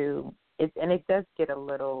to do is, and it does get a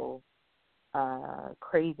little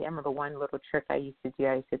crazy. I remember one little trick I used to do.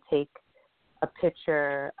 I used to take a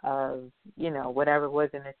picture of, whatever was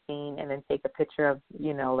in the scene, and then take a picture of,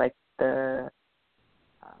 like the,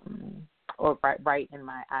 or right in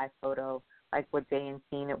my iPhoto, like what day and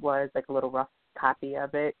scene it was, like a little rough copy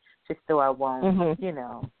of it, just so I won't,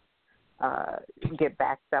 get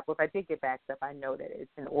backed up. If I did get backed up, I know that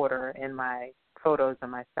it's in order in my photos on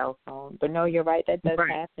my cell phone. But no, you're right, that does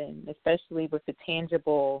happen, especially with the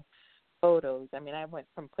tangible photos. I mean, I went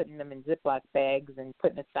from putting them in Ziploc bags and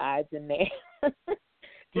putting the sides in there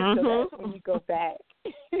just so that when you go back,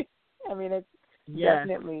 I mean, it's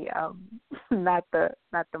definitely not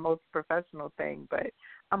the most professional thing, but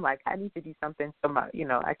I'm like, I need to do something so my,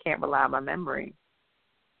 I can't rely on my memory.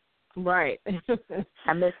 Right.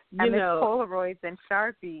 I miss Polaroids and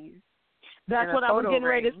Sharpies. That's what I was getting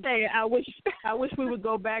ready to say. I wish we would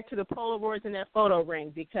go back to the Polaroids and that photo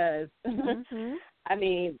ring because, I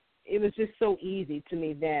mean, it was just so easy to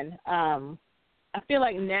me then. I feel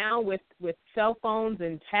like now with cell phones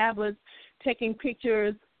and tablets, taking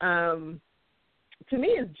pictures, to me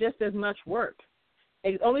is just as much work.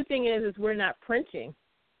 The only thing is we're not printing.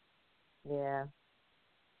 Yeah.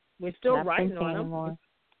 We're still not writing on them. Anymore.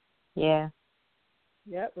 Yeah.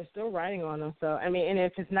 Yep, we're still writing on them. So, I mean, and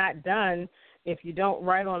if it's not done, if you don't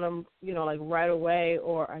write on them, like right away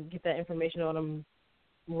or get that information on them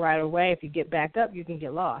right away, if you get backed up, you can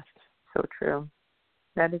get lost. So true.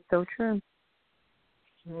 That is so true.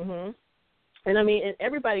 Mhm. And I mean, and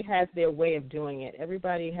everybody has their way of doing it.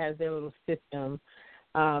 Everybody has their little system.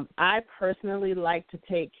 I personally like to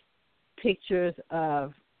take pictures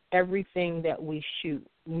of everything that we shoot,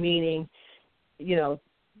 meaning,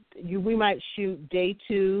 we might shoot day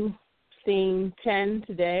 2, scene 10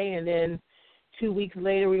 today, and then 2 weeks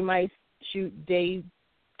later we might shoot day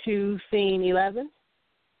 2, scene 11.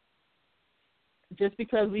 Just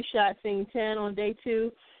because we shot scene 10 on day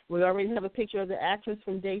 2, we already have a picture of the actress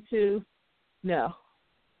from day 2. No.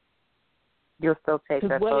 You'll still take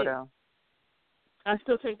that photo. I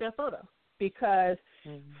still take that photo because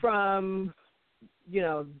from,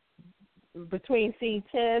 between scene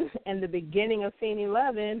 10 and the beginning of scene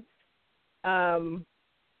 11,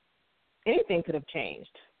 anything could have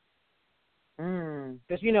changed.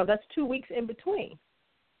 Because, that's 2 weeks in between.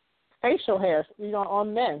 Facial hair,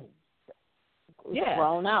 on men. Yeah.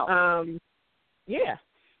 Grown out. Yeah.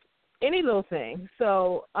 Any little thing.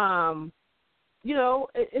 So,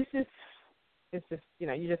 it's just,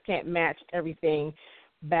 you just can't match everything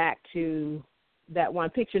back to that one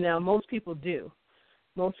picture. Now, most people do.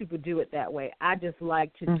 Most people do it that way. I just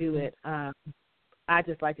like to do it. I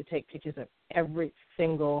just like to take pictures of every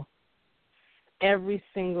single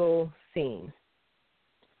scene.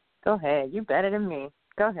 Go ahead. You better than me.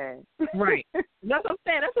 Go ahead. Right. That's what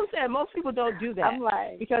I'm saying. Most people don't do that. I'm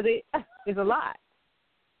like, because it's a lot.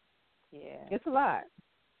 Yeah. It's a lot.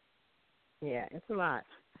 Yeah, it's a lot.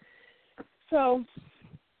 So,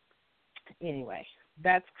 anyway,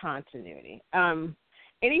 that's continuity.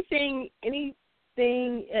 Anything?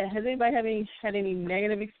 Has anybody had any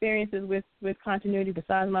negative experiences with continuity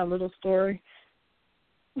besides my little story?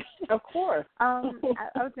 Of course. I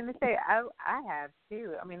was going to say I have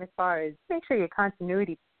too. I mean, as far as make sure your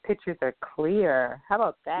continuity pictures are clear. How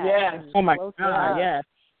about that? Yeah. Oh my God. Yeah.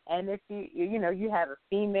 And if you have a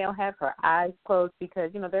female have her eyes closed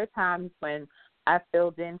because there are times when I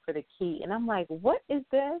filled in for the key and I'm like, what is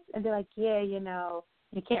this? And they're like, yeah, you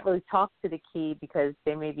can't really talk to the key because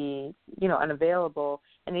they may be unavailable,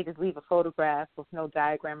 and they just leave a photograph with no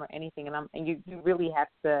diagram or anything, and you really have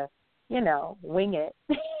to wing it.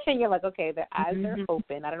 And you're like, okay, their eyes are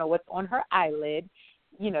open. I don't know what's on her eyelid.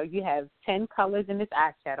 You have 10 colors in this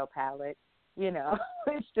eyeshadow palette.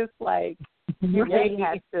 It's just like you really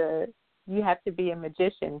have to be a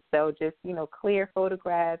magician. So just, clear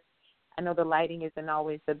photographs. I know the lighting isn't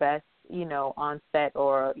always the best, on set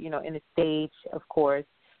or, in a stage, of course,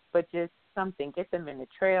 but just something, get them in the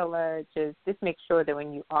trailer, just make sure that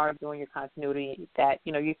when you are doing your continuity that,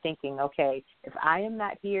 you're thinking, okay, if I am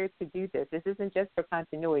not here to do this isn't just for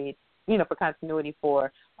continuity,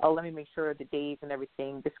 let me make sure the days and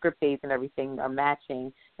everything, the script days and everything are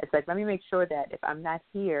matching. It's like, let me make sure that if I'm not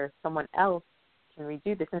here, someone else can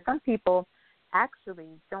redo this. And some people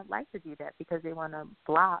actually don't like to do that because they want to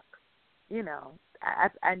block,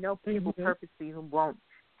 I know people purposely who won't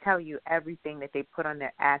tell you everything that they put on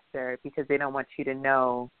their actor because they don't want you to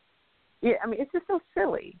know. Yeah, I mean, it's just so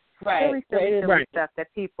silly. Right. Silly stuff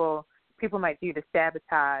that people might do to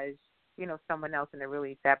sabotage, someone else, and they're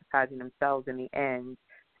really sabotaging themselves in the end.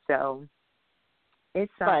 So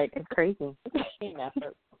it's it's crazy.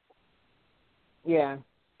 Yeah.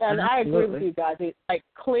 And I agree with you guys. It's like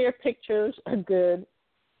clear pictures are good.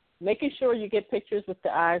 Making sure you get pictures with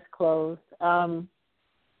the eyes closed.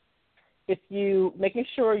 Making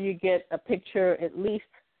sure you get a picture at least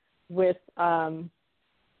with the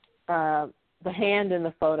hand in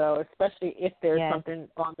the photo, especially if there's something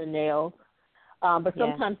on the nails. But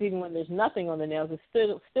sometimes even when there's nothing on the nails,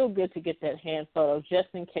 it's still good to get that hand photo just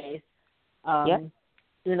in case.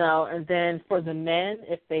 You know, and then for the men,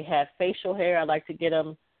 if they have facial hair, I like to get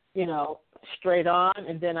them, you know, straight on,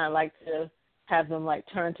 and then I like to have them like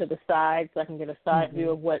turn to the side so I can get a side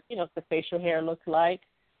view of what, you know, the facial hair looks like.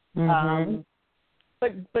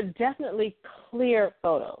 But definitely clear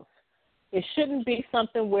photos. It shouldn't be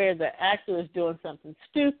something where the actor is doing something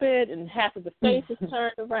stupid and half of the face is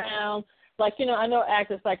turned around. Like, you know, I know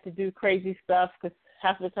actors like to do crazy stuff because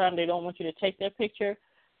half of the time they don't want you to take their picture,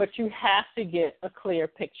 but you have to get a clear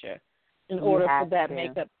picture in order for that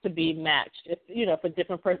makeup to be matched. If, you know, for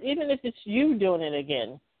different person, even if it's you doing it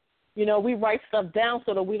again. You know, we write stuff down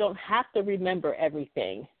so that we don't have to remember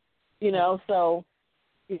everything. You know, so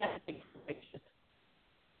you have to take pictures.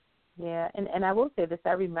 Yeah, and I will say this.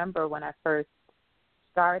 I remember when I first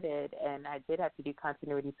started and I did have to do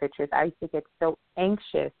continuity pictures, I used to get so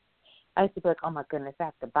anxious. I used to be like, oh, my goodness, I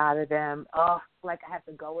have to bother them. Oh, like I have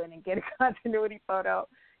to go in and get a continuity photo.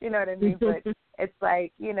 You know what I mean? But it's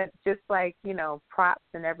like, you know, just like, you know, props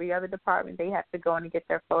in every other department, they have to go in and get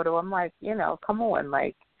their photo. I'm like, you know, come on.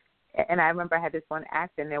 Like, and I remember I had this one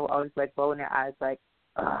actor and they were always like rolling their eyes like,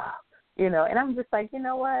 oh, you know, and I'm just like, you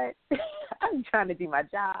know what? I'm trying to do my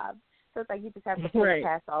job. So it's like you just have to push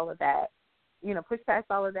past all of that. You know, push past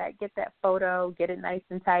all of that, get that photo, get it nice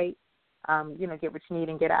and tight, you know, get what you need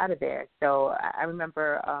and get out of there. So I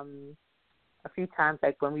remember a few times,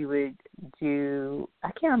 like when we would do,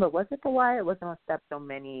 I can't remember, was it The Wire? It wasn't on Step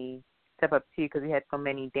Up 2 because we had so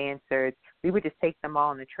many dancers. We would just take them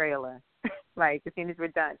all in the trailer, like as soon as we're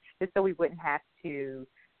done, just so we wouldn't have to,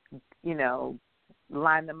 you know,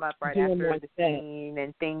 line them up right after the scene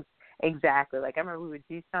and things. Exactly. Like I remember we would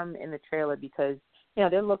do some in the trailer because, you know,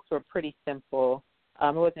 their looks were pretty simple.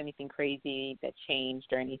 It wasn't anything crazy that changed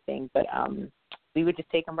or anything, but we would just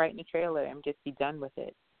take them right in the trailer and just be done with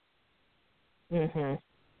it.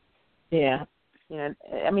 Yeah. You know,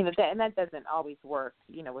 I mean, that doesn't always work,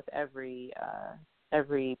 you know, with every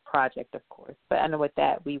project, of course. But I know with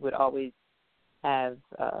that we would always have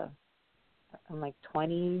like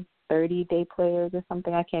 20, 30 day players or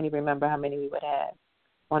something. I can't even remember how many we would have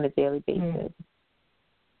on a daily basis.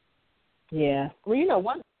 Yeah. Well, you know,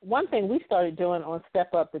 one thing we started doing on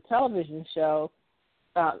Step Up, the television show,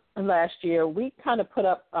 last year, we kind of put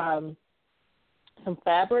up some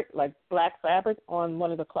fabric, like black fabric, on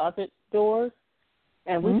one of the closet doors,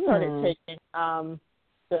 and we started taking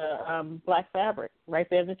the black fabric right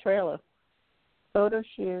there in the trailer. Photo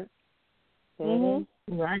shoot.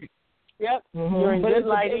 Right. Yep. You're in good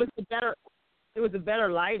lighting. It was a better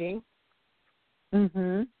lighting.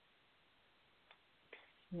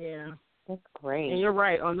 Yeah. That's great. And you're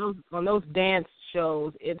right, on those dance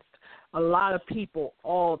shows, it's a lot of people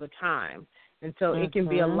all the time. And so it can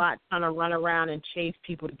be a lot trying to run around and chase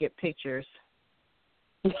people to get pictures.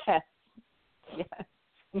 Yes.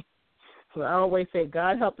 So I always say,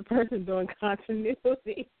 God help the person doing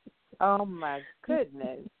continuity. Oh my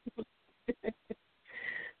goodness.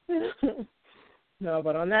 No,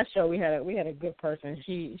 but on that show we had a good person.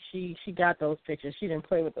 She got those pictures. She didn't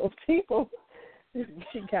play with those people.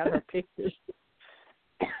 She got her pictures.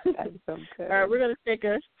 That's so good. All right, we're gonna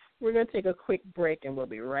take a quick break and we'll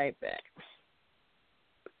be right back.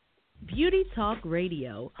 Beauty Talk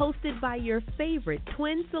Radio, hosted by your favorite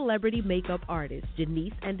twin celebrity makeup artists,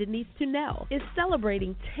 Janice and Denise Tunnell, is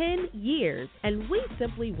celebrating 10 years, and we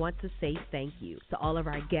simply want to say thank you to all of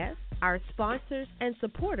our guests, our sponsors, and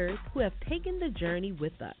supporters who have taken the journey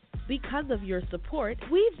with us. Because of your support,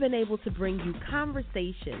 we've been able to bring you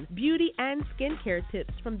conversation, beauty and skincare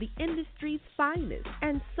tips from the industry's finest,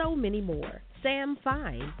 and so many more. Sam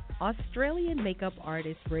Fine, Australian makeup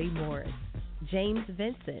artist Ray Morris, James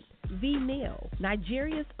Vincent, V. Neal,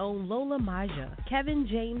 Nigeria's own Lola Maja, Kevin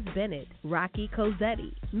James Bennett, Rocky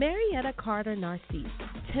Cosetti, Marietta Carter Narcisse,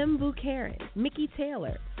 Tim Buchanan, Mickey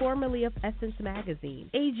Taylor, formerly of Essence Magazine,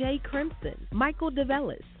 AJ Crimson, Michael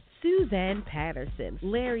DeVellis, Suzanne Patterson,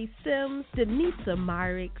 Larry Sims, Denisa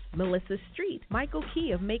Myrick, Melissa Street, Michael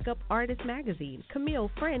Key of Makeup Artist Magazine,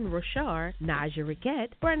 Camille Friend Rochard, Naja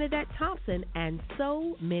Riquette, Bernadette Thompson, and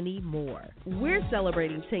so many more. We're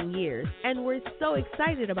celebrating 10 years, and we're so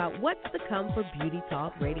excited about what's to come for Beauty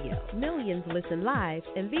Talk Radio. Millions listen live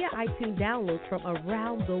and via iTunes downloads from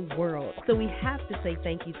around the world. So we have to say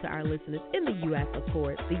thank you to our listeners in the U.S., of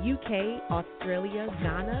course, the UK, Australia,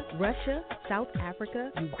 Ghana, Russia, South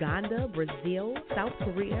Africa, Uganda, Brazil, South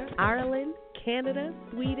Korea, Ireland, Canada,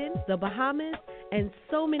 Sweden, the Bahamas, and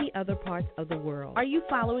so many other parts of the world. Are you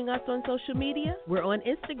following us on social media? We're on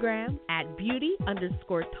Instagram at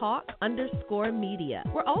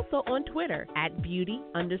beauty_talk_media. We're also on Twitter at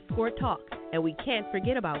beauty_talk. And we can't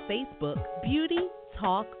forget about Facebook, Beauty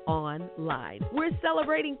Talk Online. We're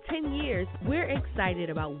celebrating 10 years. We're excited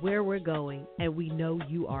about where we're going, and we know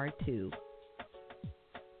you are too.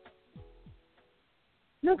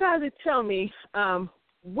 Now, guys, tell me,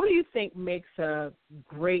 what do you think makes a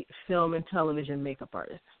great film and television makeup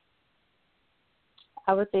artist?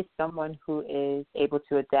 I would say someone who is able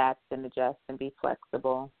to adapt and adjust and be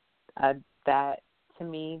flexible. That, to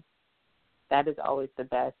me, that is always the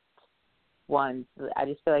best ones. I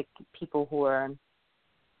just feel like people who are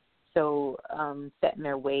so set in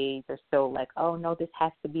their ways are so like, oh, no, this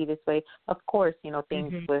has to be this way. Of course,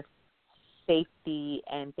 things with safety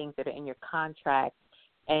and things that are in your contract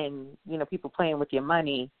and, people playing with your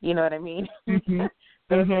money, you know what I mean?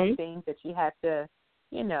 Those are things that you have to,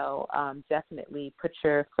 definitely put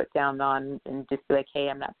your foot down on and just be like, hey,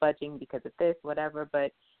 I'm not budging because of this, whatever.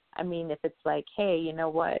 But, I mean, if it's like, hey, you know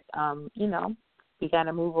what, we got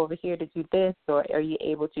to move over here to do this, or are you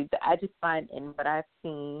able to? I just find in what I've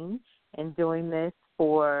seen and doing this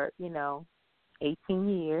for, 18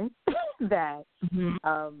 years that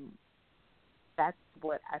that's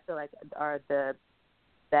what I feel like are the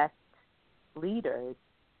best leaders.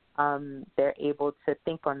 They're able to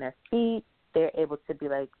think on their feet. They're able to be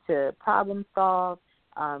like to problem solve,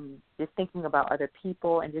 just thinking about other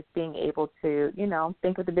people and just being able to,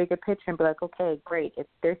 think of the bigger picture and be like, okay, great. If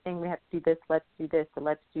they're saying we have to do this, let's do this, or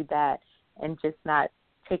let's do that, and just not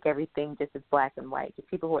take everything just as black and white. Just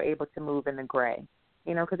people who are able to move in the gray,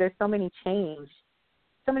 because there's so many things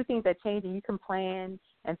that change, and you can plan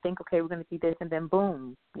and think, okay, we're going to do this, and then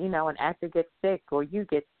boom, an actor gets sick or you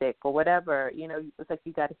get sick or whatever, it's like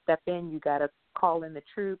you got to step in, you got to call in the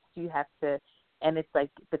troops, you have to, and it's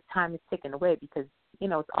like the time is ticking away because,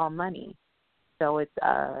 it's all money. So it's,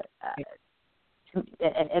 and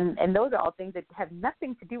those are all things that have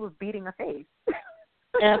nothing to do with beating a face.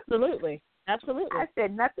 Absolutely. I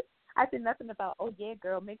said nothing about, oh, yeah,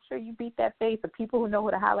 girl, make sure you beat that face, or people who know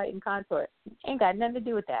how to highlight and contour. Ain't got nothing to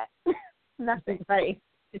do with that. Nothing. Right.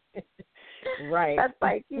 Right. That's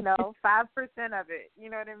like, 5% of it. You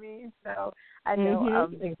know what I mean? So I know,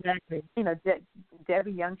 exactly.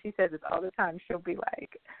 Debbie Young, she says this all the time. She'll be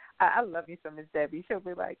like, I love you so, Miss Debbie. She'll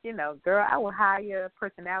be like, girl, I will hire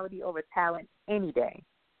personality over talent any day.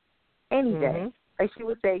 Any day. Like she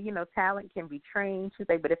would say, talent can be trained. She's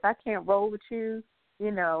like, but if I can't roll with you,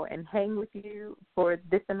 and hang with you for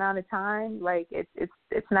this amount of time, like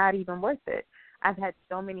it's not even worth it. I've had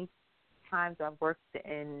so many times I've worked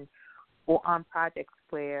on projects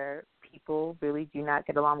where people really do not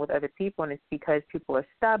get along with other people, and it's because people are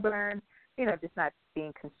stubborn, just not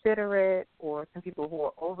being considerate, or some people who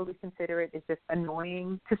are overly considerate is just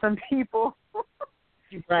annoying to some people.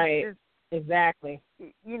 Right. Exactly.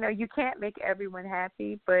 You can't make everyone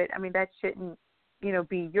happy, but I mean that shouldn't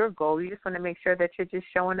be your goal. You just want to make sure that you're just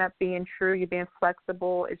showing up, being true, you're being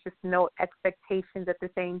flexible. It's just no expectations at the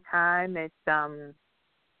same time. It's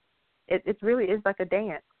it really is like a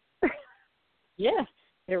dance. Yeah,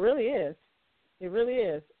 it really is. It really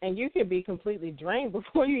is. And you can be completely drained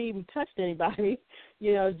before you even touched anybody,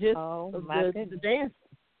 just the dance.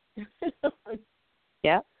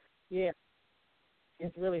 Yeah. Yeah.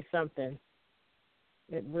 It's really something.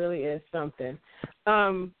 It really is something.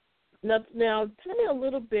 Now, tell me a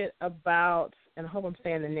little bit about, and I hope I'm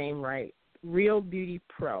saying the name right, Real Beauty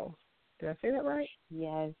Pro. Did I say that right?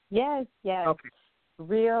 Yes. Okay.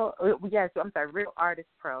 Real Artist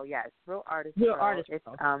Pro. Yes, Real Artist Pro. It's,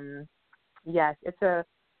 yes, it's a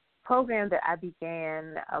program that I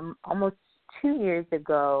began almost 2 years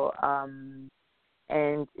ago,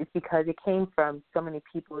 and it's because it came from so many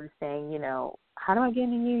people saying, how do I get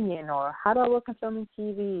in a union, or how do I work on film and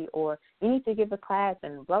TV, or you need to give a class,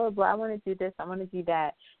 and blah, blah, blah. I want to do this. I want to do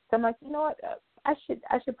that. So I'm like, you know what? I should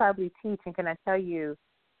probably teach. And can I tell you,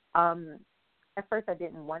 at first I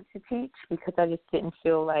didn't want to teach because I just didn't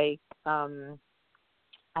feel like I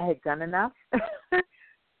had done enough.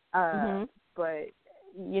 But,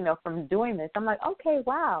 from doing this, I'm like, okay,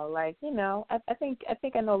 wow. Like, I think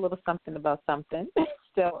I know a little something about something.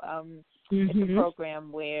 So it's a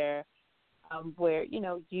program where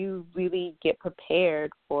you really get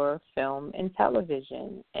prepared for film and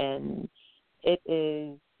television, and it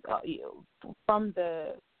is on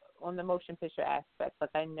the motion picture aspect.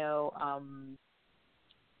 Like I know,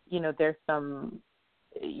 there's some,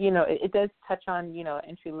 it does touch on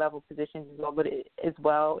entry level positions as well, but as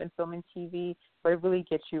well in film and TV, but it really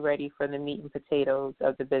gets you ready for the meat and potatoes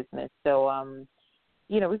of the business. So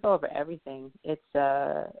we go over everything.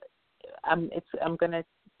 I'm gonna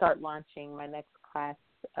start launching my next class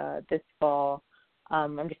this fall.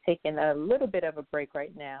 I'm just taking a little bit of a break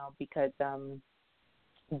right now because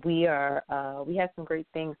we have some great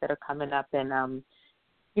things that are coming up, and on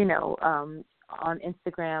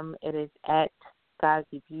Instagram it is at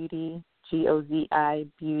Ngozi Beauty, Gozi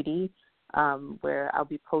Beauty, where I'll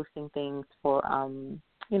be posting things for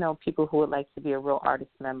people who would like to be a Real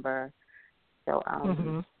Artist member. So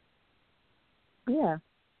yeah.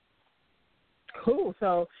 Cool.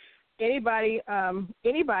 So anybody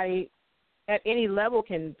at any level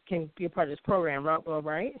can be a part of this program,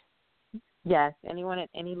 right? Yes, anyone at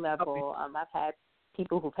any level. Okay. I've had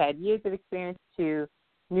people who've had years of experience to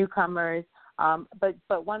newcomers,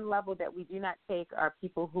 but one level that we do not take are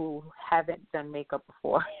people who haven't done makeup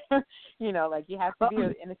before. You have to be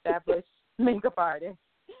an established makeup artist.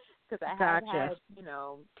 Because I have had,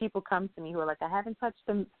 people come to me who are like, I haven't touched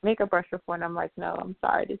a makeup brush before, and I'm like, no, I'm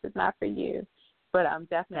sorry, this is not for you. But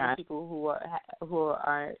definitely people who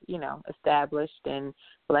are established and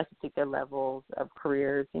would like to take their levels of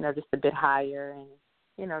careers, just a bit higher, and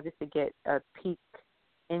just to get a peek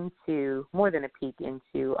into more than a peek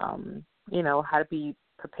into, how to be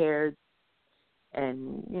prepared,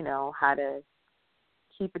 and how to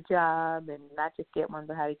keep a job and not just get one,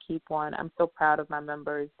 but how to keep one. I'm so proud of my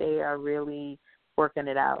members. They are really working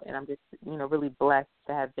it out, and I'm just, really blessed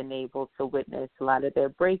to have been able to witness a lot of their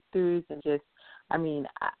breakthroughs and just, I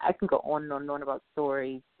can go on and on about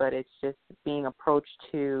stories, but it's just being approached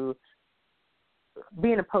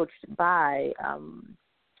by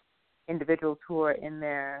individuals who are in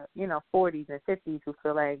their, 40s and 50s who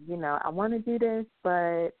feel like, I want to do this,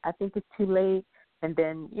 but I think it's too late. And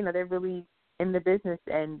then, they're really in the business,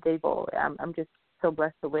 and I'm just so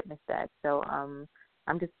blessed to witness that. So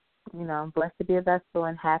I'm just, I'm blessed to be a vessel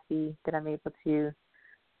and happy that I'm able to,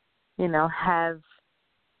 have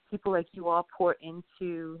people like you all pour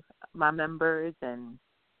into my members, and,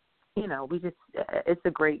 it's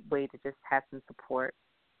a great way to just have some support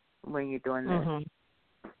when you're doing this. Mm-hmm.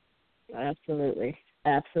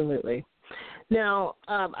 Absolutely. Now,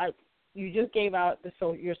 you just gave out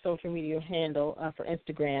your social media handle for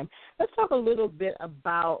Instagram. Let's talk a little bit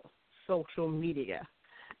about social media,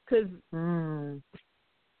 because now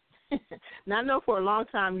I know for a long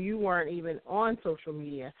time you weren't even on social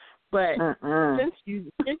media, but since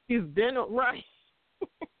you've been right,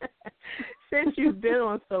 since you've been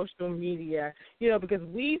on social media, because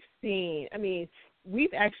we've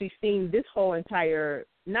actually seen this whole entire,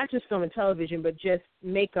 not just film and television, but just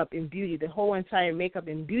makeup and beauty, the whole entire makeup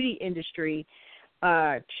and beauty industry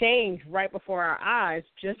change right before our eyes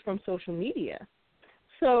just from social media.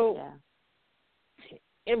 So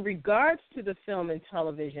in regards to the film and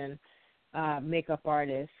television makeup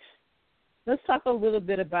artists, let's talk a little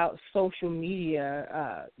bit about social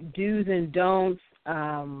media, do's and don'ts,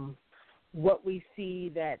 what we see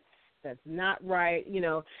that's not right,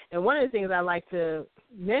 And one of the things I like to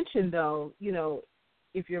mention, though,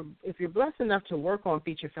 if you're blessed enough to work on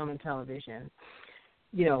feature film and television,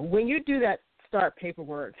 when you do that start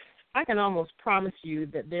paperwork, I can almost promise you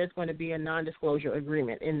that there's going to be a non-disclosure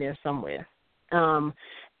agreement in there somewhere,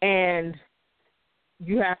 and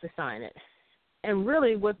you have to sign it. And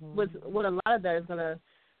really, what a lot of that is going to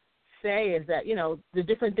say is that, the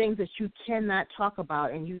different things that you cannot talk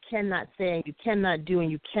about and you cannot say and you cannot do and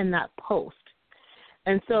you cannot post.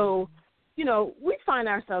 And so, we find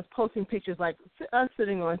ourselves posting pictures like us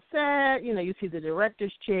sitting on set, you see the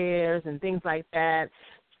director's chairs and things like that.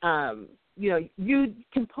 You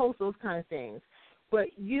can post those kind of things, but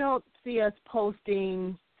you don't see us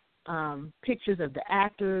posting pictures of the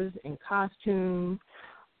actors in costume,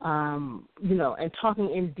 and talking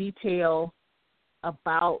in detail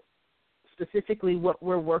about specifically what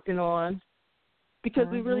we're working on, because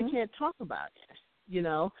we really can't talk about it,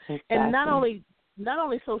 Exactly. And not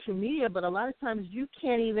only social media, but a lot of times you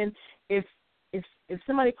can't even, if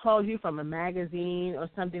somebody calls you from a magazine or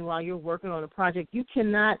something while you're working on a project, you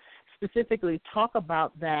cannot specifically talk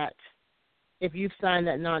about that if you've signed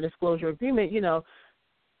that non-disclosure agreement.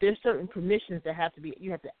 There's certain permissions that you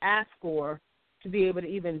have to ask for to be able to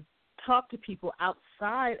even talk to people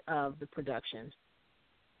outside of the production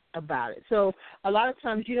about it. So a lot of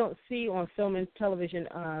times you don't see on film and television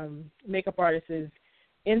makeup artists'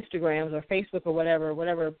 Instagrams or Facebook or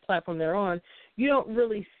whatever platform they're on, you don't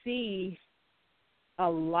really see a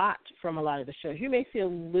lot from a lot of the shows. You may see a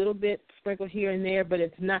little bit sprinkled here and there, but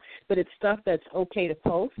it's stuff that's okay to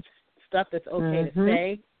post, stuff that's okay to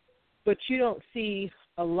say, but you don't see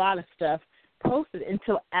a lot of stuff posted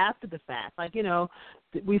until after the fact. Like,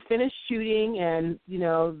 we finished shooting and,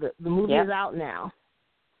 the movie is out now.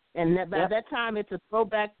 And by that time, it's a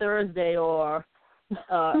Throwback Thursday or,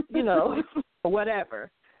 you know, or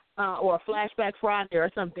whatever, or a Flashback Friday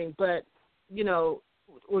or something. But, you know,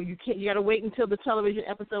 or you got to wait until the television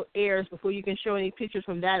episode airs before you can show any pictures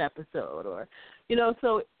from that episode, or, you know.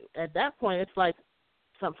 So at that point, it's like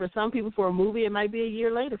for some people, for a movie, it might be a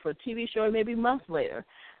year later. For a TV show, it may be months later.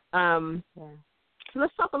 So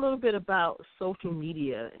let's talk a little bit about social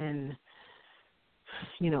media and,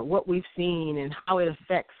 you know, what we've seen and how it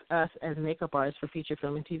affects us as makeup artists for feature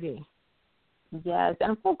film and TV. Yes,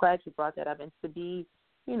 I'm so glad you brought that up. And to be,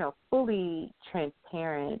 you know, fully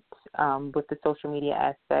transparent with the social media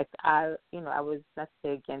aspect, I was not to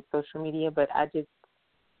say against social media, but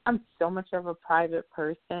I'm so much of a private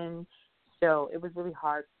person, so it was really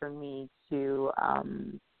hard for me to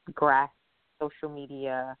grasp social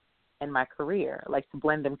media and my career, like to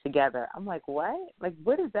blend them together. I'm like, what? Like,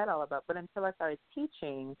 what is that all about? But until I started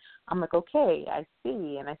teaching, I'm like, okay, I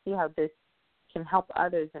see how this can help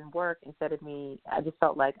others and work instead of me. I just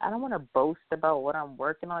felt like I don't want to boast about what I'm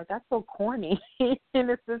working on. Like, that's so corny. And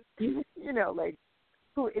it's just, you know, like,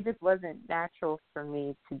 it just wasn't natural for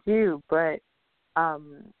me to do. But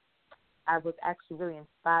I was actually really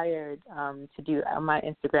inspired to do on my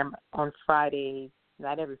Instagram on Fridays.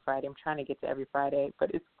 Not every Friday. I'm trying to get to every Friday, but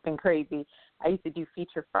it's been crazy. I used to do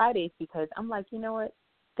Feature Fridays because I'm like, you know what?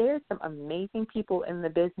 There's some amazing people in the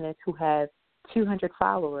business who have 200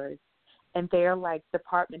 followers, and they're like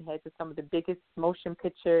department heads of some of the biggest motion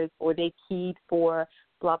pictures, or they keyed for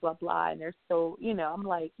blah, blah, blah. And they're so, you know, I'm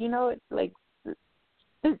like, you know, it's like,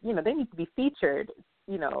 you know, they need to be featured,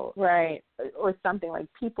 you know, right, or something. Like,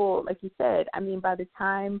 people, like you said, I mean, by the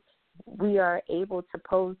time we are able to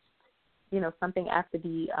post, you know, something after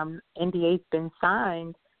the NDA's been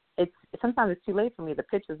signed, sometimes it's too late for me. The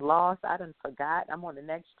picture's lost. I done forgot. I'm on the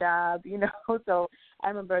next job, you know. So I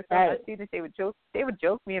remember some of my students, they would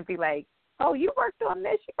joke me and be like, "Oh, you worked on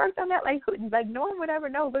this, you worked on that." Like no one would ever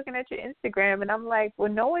know looking at your Instagram. And I'm like, well,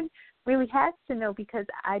 no one really has to know, because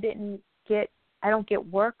I don't get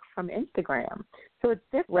work from Instagram. So it's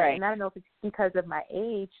different. Right. And I don't know if it's because of my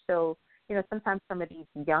age. So, you know, sometimes some of these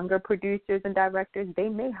younger producers and directors, they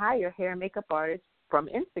may hire hair and makeup artists from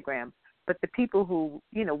Instagram. But the people who,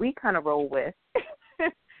 you know, we kind of roll with,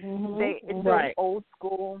 it's very old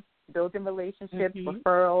school, building relationships,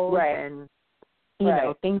 referrals, and, you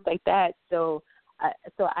know, things like that. So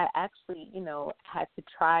I actually, you know, had to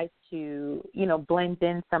try to, you know, blend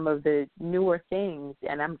in some of the newer things.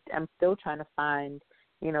 And I'm still trying to find,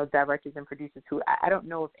 you know, directors and producers who I don't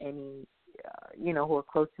know if any, you know, who are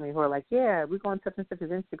close to me who are like, yeah, we're going to such and such's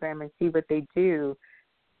Instagram and see what they do,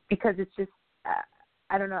 because it's just,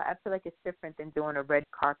 I don't know, I feel like it's different than doing a red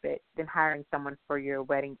carpet, than hiring someone for your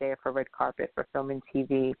wedding day or for red carpet for film and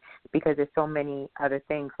TV, because there's so many other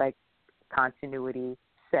things like continuity,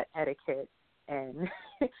 set etiquette, and,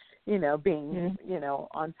 you know, being, you know,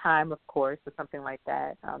 on time, of course, or something like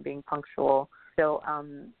that, being punctual. So,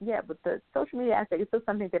 but the social media aspect is still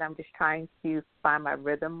something that I'm just trying to find my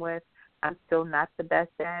rhythm with. I'm still not the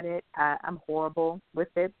best at it. I'm horrible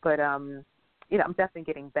with it, but, you know, I'm definitely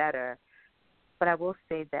getting better. But I will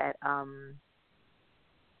say that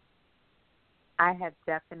I have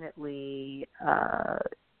definitely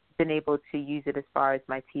been able to use it as far as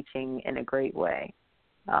my teaching in a great way.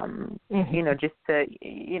 You know, just to,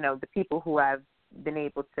 you know, the people who I've been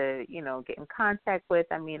able to, you know, get in contact with.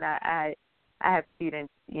 I mean, I have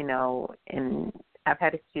students, you know, I've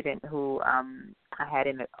had a student who I had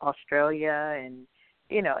in Australia, and,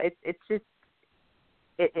 you know, it's just,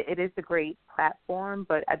 it is a great platform,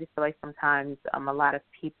 but I just feel like sometimes a lot of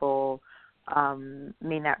people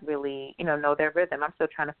may not really, you know their rhythm. I'm still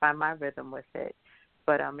trying to find my rhythm with it.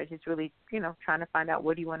 But it's just really, you know, trying to find out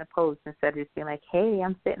what do you want to post, instead of just being like, hey,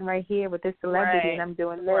 I'm sitting right here with this celebrity and I'm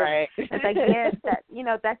doing this. It's like, yes, that, you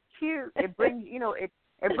know, that's cute. It brings, you know, it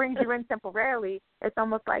brings you in temporarily. It's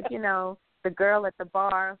almost like, you know, the girl at the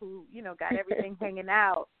bar who, you know, got everything hanging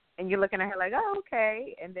out, and you're looking at her like, oh,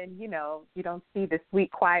 okay. And then, you know, you don't see the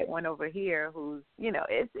sweet, quiet one over here who's, you know,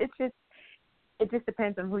 it just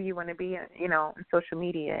depends on who you want to be, you know, on social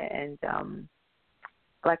media. And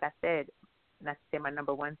like I said, not to say my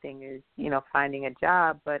number one thing is, you know, finding a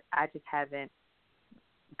job, but I just haven't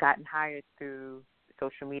gotten hired through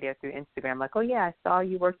social media, through Instagram. Like, oh, yeah, I saw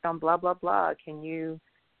you worked on blah, blah, blah. Can you,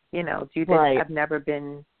 you know, do this? I've never,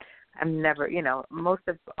 you know, most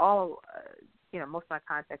of my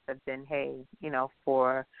contacts have been, hey, you know,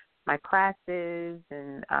 for my classes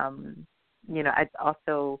and, you know, I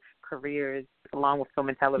also careers along with film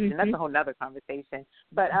and television. That's a whole nother conversation.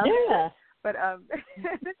 But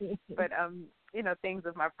things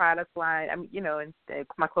with my product line. I mean, and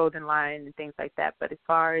my clothing line and things like that. But as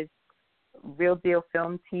far as real deal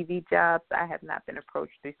film, TV jobs, I have not been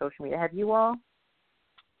approached through social media. Have you all?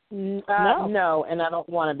 No, and I don't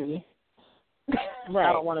want to be. Right.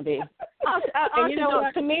 I don't want to be. And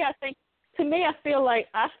to me, I feel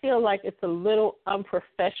like it's a little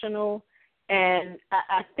unprofessional, and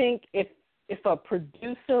I think if a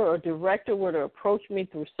producer or director were to approach me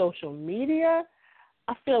through social media,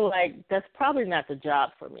 I feel like that's probably not the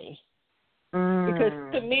job for me. Because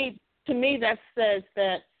to me that says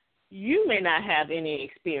that you may not have any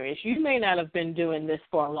experience. You may not have been doing this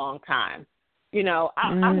for a long time.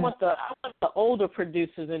 I want the older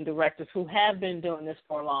producers and directors who have been doing this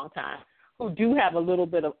for a long time, who do have a little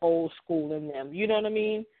bit of old school in them. You know what I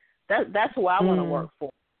mean? That's who I want to work for.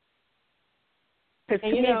 Because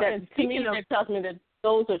to me, that tells me that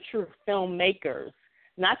those are true filmmakers.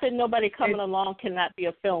 Not that nobody coming along cannot be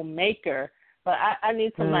a filmmaker, but I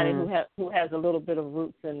need somebody who has a little bit of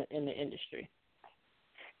roots in the industry.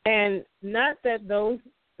 And not that those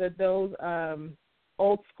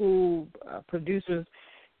old school producers,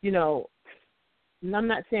 I'm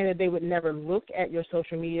not saying that they would never look at your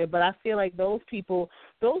social media, but I feel like those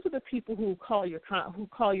are the people who call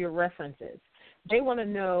your references. They want to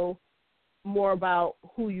know more about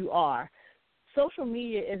who you are. Social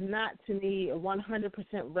media is not, to me, a 100%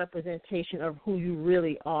 representation of who you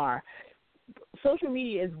really are. Social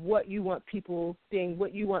media is what you want people seeing,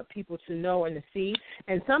 what you want people to know and to see.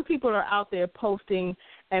 And some people are out there posting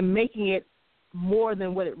and making it more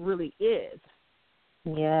than what it really is.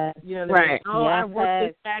 Yeah. Right. I worked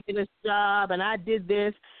this fabulous job and I did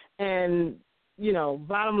this, and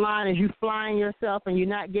bottom line is you flying yourself and you're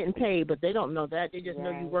not getting paid, but they don't know that. They just know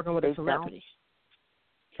you're working with a celebrity.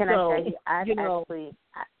 Can I tell you, I've actually...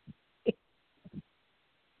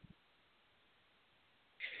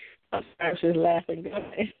 I'm sorry, she's laughing. Go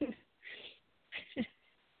ahead.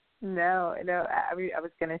 No, I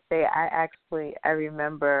was going to say, I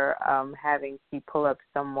remember having to pull up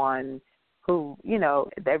someone who,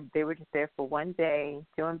 they were just there for one day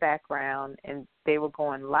doing background, and they were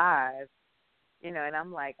going live, and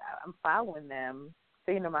I'm like, I'm following them.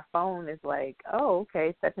 So, my phone is like, oh,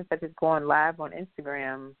 okay, such and such is going live on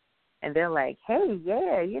Instagram. And they're like, hey,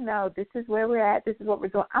 yeah, this is where we're at. This is what we're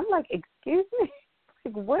doing. I'm like, excuse me?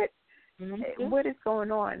 Like, what? Mm-hmm. What is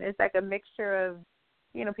going on? It's like a mixture of,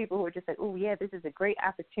 people who are just like, oh, yeah, this is a great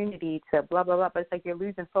opportunity to blah, blah, blah. But it's like you're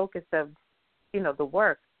losing focus of, the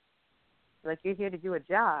work. Like, you're here to do a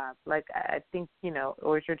job. Like, I think,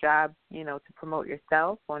 or is your job, to promote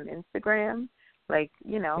yourself on Instagram? Like,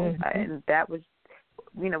 and that was,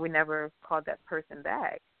 we never called that person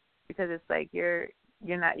back, because it's like you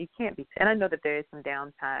can't be. And I know that there is some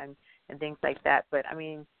downtime and things like that, but I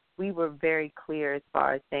mean, we were very clear as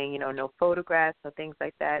far as saying, no photographs, no things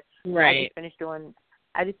like that. Right.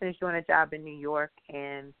 I just finished doing a job in New York,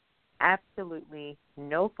 and absolutely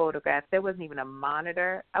no photographs. There wasn't even a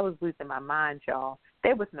monitor. I was losing my mind, y'all.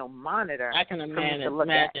 There was no monitor. I can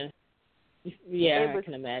imagine. Yeah, I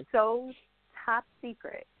can imagine. So top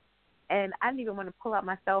secret. And I didn't even want to pull out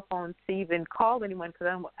my cell phone to even call anyone,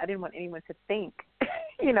 because I didn't want anyone to think,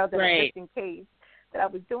 that just in case that I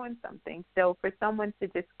was doing something. So for someone to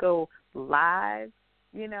just go live,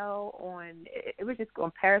 it was just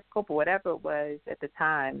on Periscope or whatever it was at the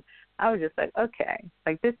time, I was just like, okay,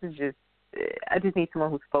 like this is just, I just need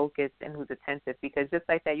someone who's focused and who's attentive, because just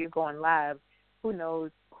like that, you're going live, who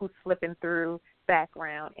knows who's slipping through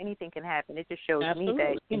background, anything can happen. It just shows me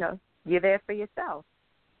that, you're there for yourself.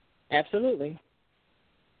 Absolutely.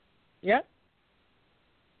 Yep.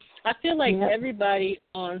 I feel like everybody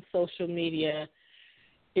on social media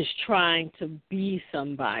is trying to be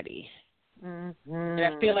somebody. Mm-hmm. And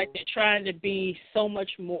I feel like they're trying to be so much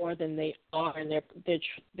more than they are, and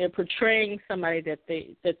they're portraying somebody that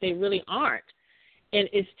they really aren't. And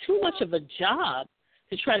it's too much of a job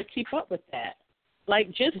to try to keep up with that. Like,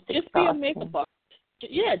 just be a makeup artist.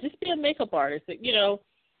 Yeah, just be a makeup artist.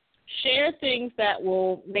 Share things that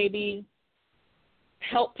will maybe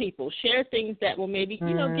help people. Share things that will maybe,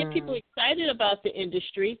 get people excited about the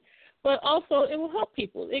industry, but also it will help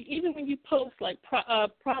people. Even when you post, like,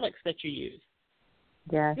 products that you use.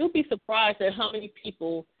 Yeah. You'll be surprised at how many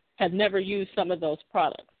people have never used some of those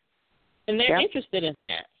products. And they're interested in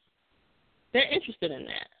that. They're interested in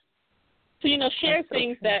that. So, share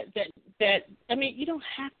things that you don't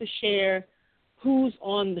have to share who's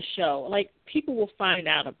on the show. Like, people will find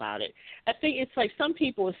out about it. I think it's like some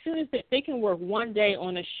people, as soon as they can work one day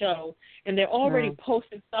on a show, and they're already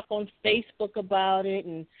posting stuff on Facebook about it.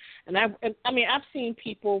 And I've seen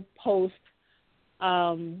people post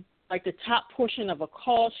like the top portion of a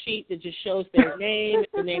call sheet that just shows their name,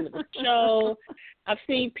 the name of the show. I've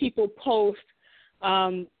seen people post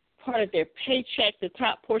part of their paycheck, the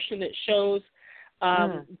top portion that shows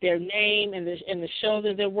their name and the show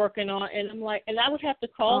that they're working on. And I'm like, and I would have to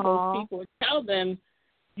call those people and tell them,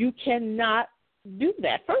 you cannot do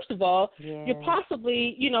that. First of all, you're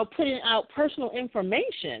possibly, putting out personal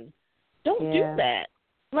information. Don't do that.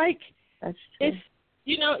 Like, it's,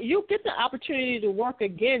 you'll get the opportunity to work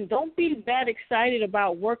again. Don't be that excited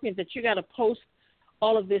about working that you got to post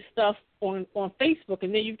all of this stuff on Facebook,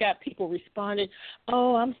 and then you've got people responding,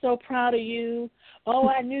 oh, I'm so proud of you. Oh,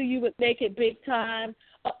 I knew you would make it big time.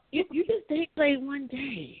 You just didn't play one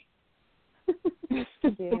day. It's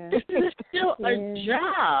still a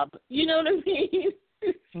job. You know what I mean?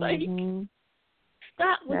 It's like,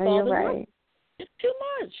 stop with all the work. It's too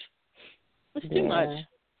much. It's too much.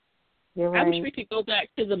 You're right. I wish we could go back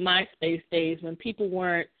to the MySpace days when people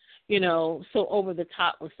weren't, so over the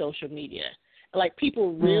top with social media. Like,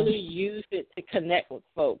 people really used it to connect with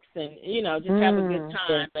folks and, just have a good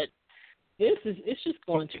time. But it's just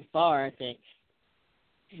going too far, I think.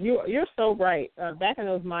 You're so right. Back in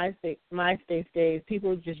those MySpace days,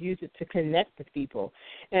 people just used it to connect with people.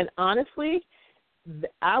 And honestly,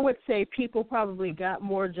 I would say people probably got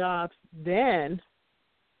more jobs then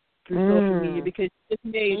through social media because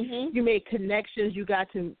you made connections. You got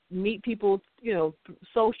to meet people,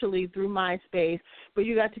 socially through MySpace, but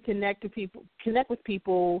you got to connect with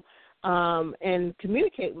people, and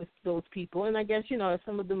communicate with those people. And I guess, if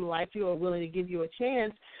some of them liked you or willing to give you a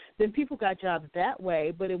chance, then people got jobs that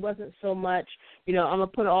way. But it wasn't so much, I'm going to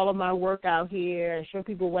put all of my work out here and show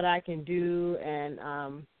people what I can do. And,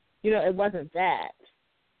 it wasn't that.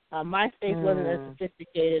 MySpace wasn't as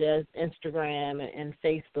sophisticated as Instagram and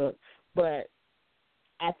Facebook, but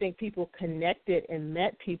I think people connected and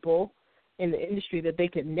met people in the industry that they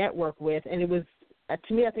could network with, and it was,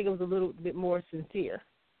 to me, I think it was a little bit more sincere.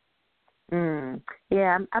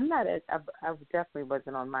 Yeah, I'm not I definitely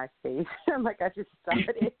wasn't on MySpace. Like, I just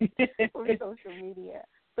started with social media.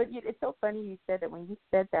 But it's so funny you said that. When you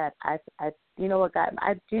said that, I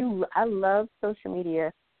love social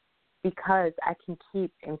media because I can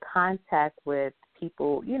keep in contact with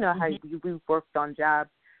people. You know how we worked on jobs.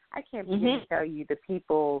 I can't begin to tell you the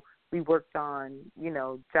people we worked on,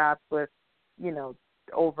 jobs with,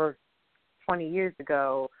 over 20 years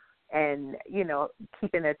ago, and,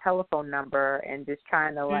 keeping their telephone number and just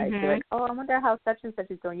trying to, be like, oh, I wonder how such and such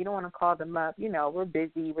is doing. You don't want to call them up. We're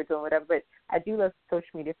busy. We're doing whatever. But I do love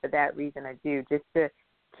social media for that reason. I do, just to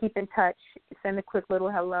keep in touch, send a quick little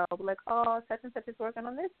hello, like, oh, such and such is working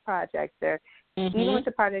on this project. Or even with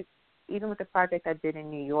the project I did in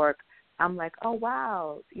New York, I'm like, oh,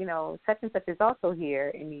 wow, such and such is also here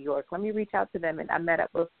in New York. Let me reach out to them. And I met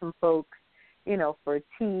up with some folks, for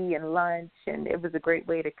tea and lunch, and it was a great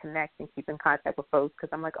way to connect and keep in contact with folks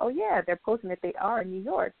because I'm like, oh, yeah, they're posting that they are in New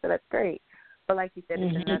York, so that's great. But like you said,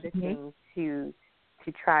 it's another thing to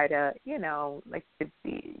try to, to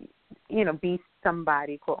be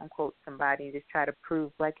somebody, quote unquote somebody, and just try to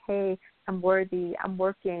prove like, hey, I'm worthy, I'm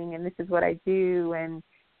working, and this is what I do. And,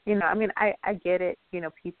 I get it.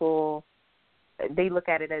 People, they look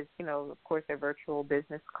at it as, of course, their virtual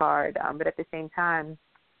business card. But at the same time,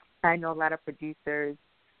 I know a lot of producers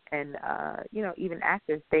and, even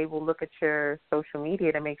actors, they will look at your social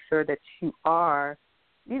media to make sure that you are,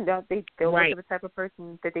 they'll look at the type of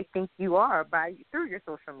person that they think you are through your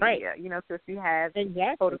social media. So if you have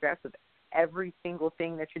photographs of every single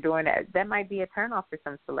thing that you're doing, that might be a turnoff for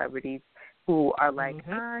some celebrities who are like,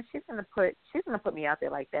 she's gonna put me out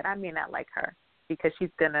there like that. I may not like her because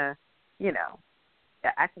she's gonna,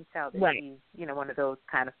 I can tell that she's, one of those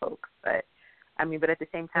kind of folks. But but at the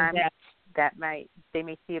same time, they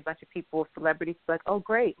may see a bunch of people, celebrities, like, oh,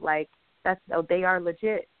 great, like they are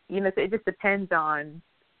legit. So it just depends on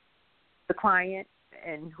the client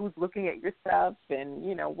and who's looking at your stuff, and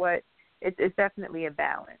what. It's definitely a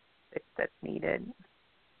balance that's needed.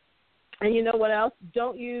 And you know what else?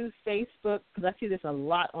 Don't use Facebook, because I see this a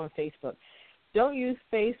lot on Facebook. Don't use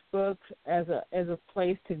Facebook as a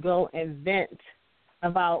place to go and vent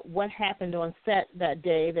about what happened on set that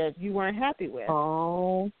day that you weren't happy with.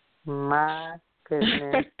 Oh, my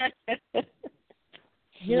goodness.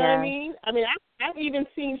 You know what I mean? I've even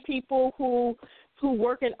seen people who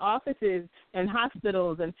work in offices and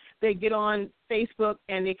hospitals, and they get on Facebook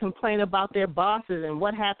and they complain about their bosses and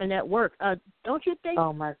what happened at work. Don't you think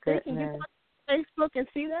they can get on Facebook and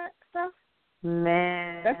see that stuff?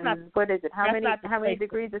 Man, that's not, what is it? How many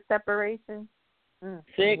degrees of separation?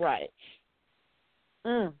 6. Right.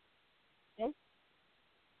 You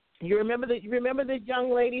remember the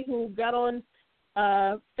young lady who got on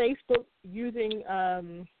Facebook using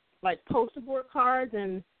like poster board cards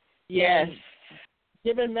and Yes. and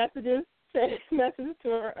giving messages, sending messages to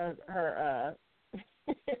her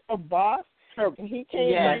her boss, and he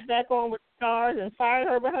came right back on with the cards and fired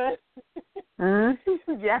her behind.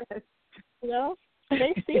 Yes. You know,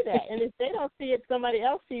 they see that, and if they don't see it, somebody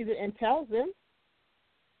else sees it and tells them.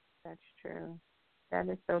 That's true. That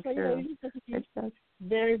is so true. You know, you just have to be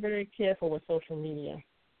very, very careful with social media.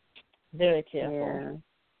 Very careful.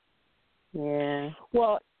 Yeah.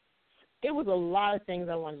 Well, it was a lot of things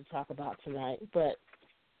I wanted to talk about tonight, but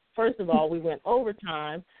first of all, we went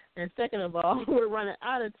overtime, and second of all, we're running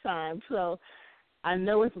out of time. So I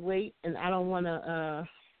know it's late, and I don't want to,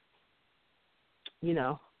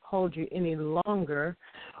 hold you any longer,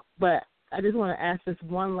 but I just want to ask this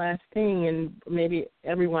one last thing, and maybe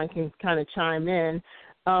everyone can kind of chime in.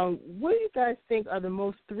 What do you guys think are the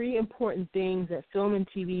most 3 important things that film and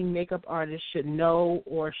TV makeup artists should know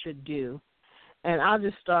or should do? And I'll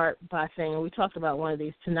just start by saying, and we talked about one of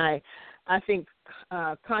these tonight, I think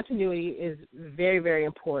continuity is very, very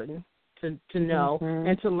important to know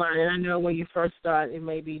and to learn. And I know when you first start, it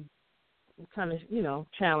may be kind of,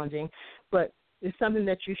 challenging, but it's something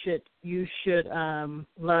that you should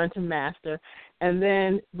learn to master. And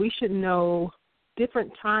then we should know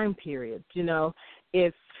different time periods.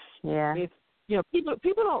 If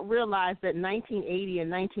people don't realize that 1980 and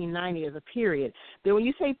 1990 is a period. Then when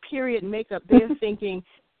you say period makeup, they're thinking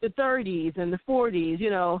the 30s and the 40s.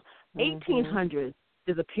 1800s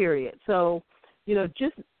is a period. So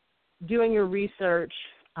just doing your research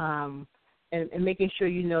and making sure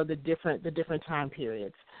you know the different time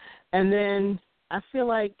periods. And then I feel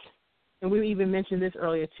like, and we even mentioned this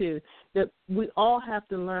earlier too, that we all have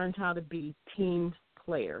to learn how to be team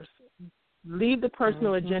players. Leave the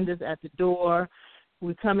personal agendas at the door.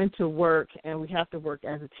 We come into work, and we have to work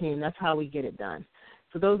as a team. That's how we get it done.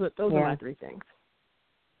 So those are my 3 things.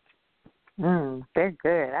 They're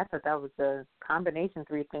good. I thought that was a combination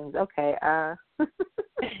 3 things. Okay. Do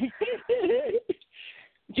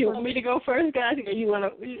you want me to go first, guys, or you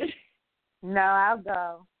want to? No, I'll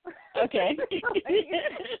go. Okay.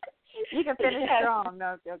 You can finish strong.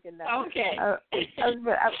 No, joking. No. Okay. I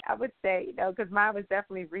would say, because mine was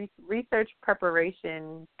definitely research,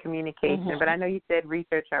 preparation, communication. But I know you said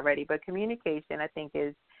research already, but communication I think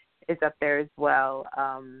is up there as well.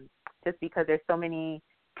 Just because there's so many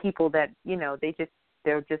people that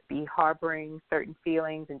they'll just be harboring certain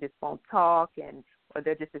feelings and just won't talk, or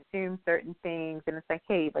they'll just assume certain things, and it's like,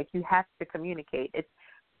 hey, like you have to communicate. It's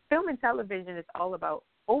film and television is all about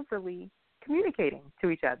overly communicating to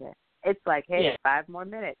each other. It's like, hey, 5 more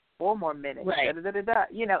minutes, 4 more minutes, right.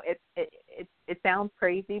 It sounds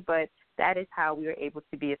crazy, but that is how we are able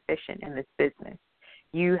to be efficient in this business.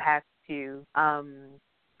 You have to, what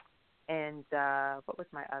was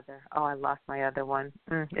my other? Oh, I lost my other one.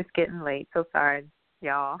 It's getting late, so sorry,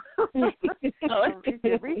 y'all. Research,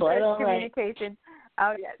 communication.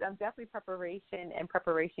 Oh, yeah, definitely preparation, and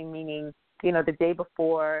preparation meaning, the days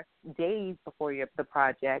before the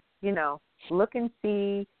project, look and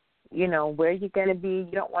see, where you're going to be.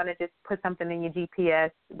 You don't want to just put something in your GPS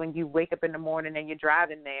when you wake up in the morning and you're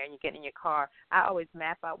driving there and you get in your car. I always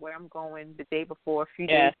map out where I'm going the day before, a few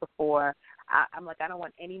days before. I'm like, I don't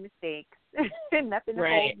want any mistakes, nothing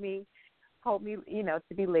to hold me,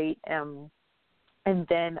 to be late. And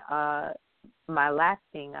then my last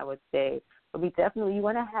thing I would say would be definitely you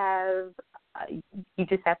want to have, you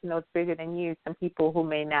just have to know it's bigger than you. Some people who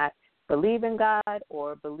may not believe in God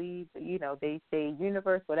or believe, they say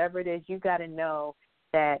universe, whatever it is, you got to know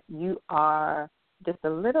that you are just a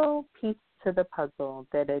little piece to the puzzle,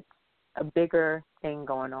 that it's a bigger thing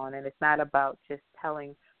going on, and it's not about just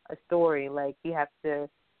telling a story. Like, you have to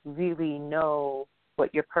really know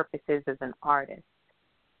what your purpose is as an artist,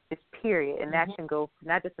 just period. And that can go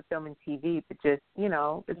not just to film and TV, but just,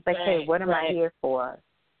 it's like, hey, what am I here for?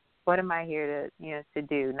 What am I here to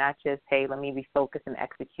do? Not just, hey, let me be focused and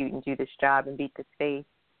execute and do this job and beat this face.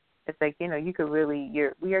 It's like, you could really,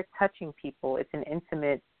 we are touching people. It's an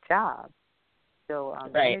intimate job. So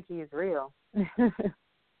the energy is real.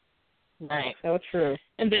 Right. So true.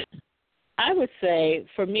 And then I would say,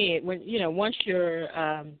 for me, when once you're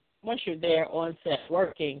there on set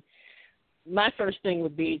working, my first thing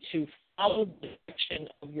would be to follow the direction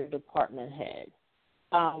of your department head.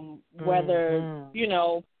 Whether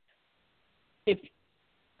if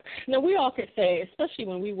we all can say, especially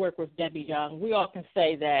when we work with Debbie Young, we all can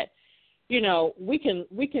say that we can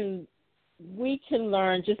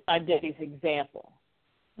learn just by Debbie's example.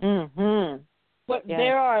 But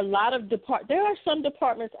there are a lot of there are some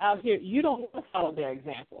departments out here you don't want to follow their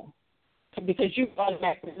example. because you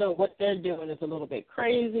automatically know what they're doing is a little bit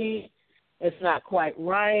crazy. It's not quite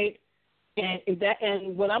right.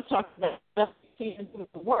 And what I'm talking about, nothing to do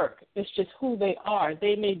with the work. It's just who they are.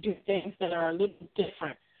 They may do things that are a little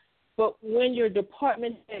different. But when your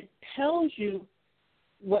department head tells you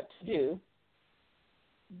what to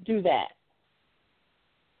do that.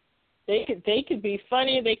 They could be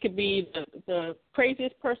funny. They could be the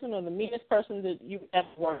craziest person or the meanest person that you ever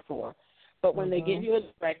worked for. But when they give you a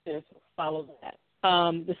directive, follow that.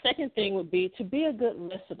 The second thing would be to be a good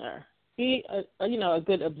listener. Be a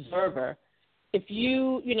good observer. If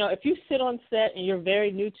you sit on set and you're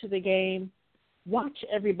very new to the game, watch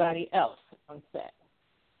everybody else on set.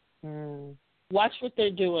 Watch what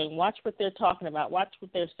they're doing. Watch what they're talking about. Watch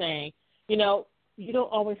what they're saying. You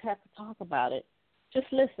don't always have to talk about it. Just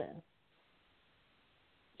listen.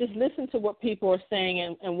 Just listen to what people are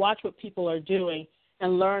saying and watch what people are doing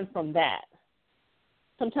and learn from that.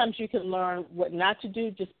 Sometimes you can learn what not to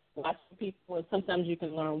do just watching people, and sometimes you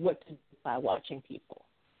can learn what to do by watching people.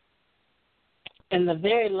 And the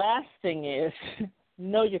very last thing is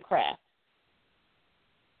know your craft.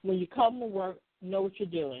 When you come to work, know what you're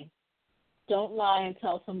doing. Don't lie and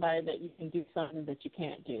tell somebody that you can do something that you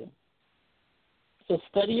can't do. So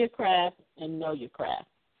study your craft and know your craft.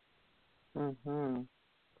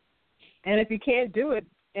 And if you can't do it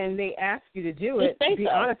and they ask you to do it, be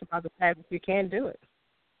honest about the fact that you can't do it.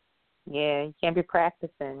 Yeah, you can't be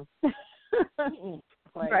practicing.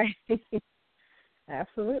 Right.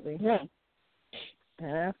 Absolutely. Yeah.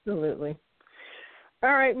 Absolutely.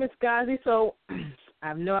 All right, Ms. Ngozi, so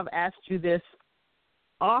I know I've asked you this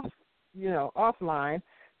offline.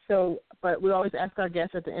 So, but we always ask our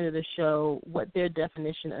guests at the end of the show what their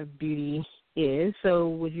definition of beauty is. So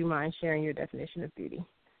would you mind sharing your definition of beauty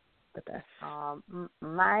with us?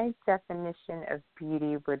 My definition of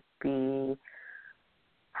beauty would be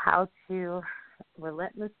how to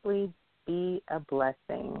relentlessly be a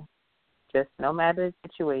blessing, just no matter the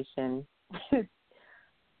situation.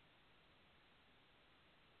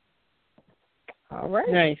 All right.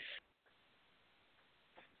 Nice.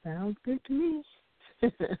 Sounds good to me.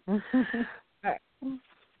 All right.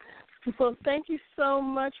 Well, thank you so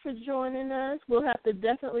much for joining us. We'll have to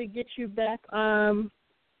definitely get you back on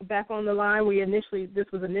the line.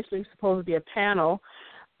 This was initially supposed to be a panel,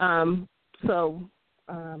 so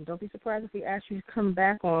don't be surprised if we ask you to come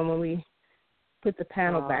back on when we put the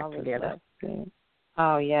panel back together.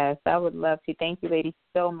 Oh yes, I would love to. Thank you, ladies,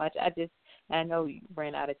 so much. I know you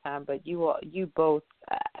ran out of time, but you both.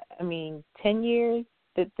 10 years.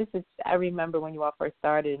 This is. I remember when you all first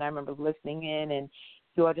started, and I remember listening in, and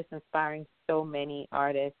you are just inspiring so many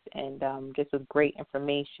artists, and just with great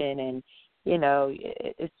information, and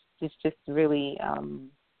it's just really,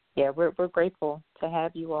 we're grateful to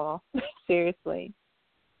have you all. Seriously.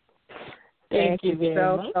 Thank you very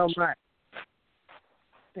much.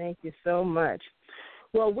 Thank you so much.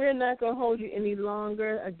 Well, we're not going to hold you any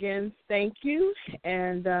longer. Again, thank you,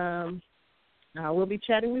 and we'll be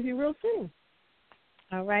chatting with you real soon.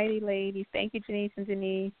 All righty, ladies. Thank you, Janice and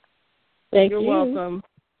Denise. You're welcome.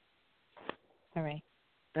 All right.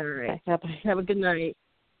 All right. Have a good night.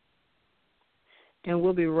 And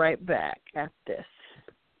we'll be right back after this.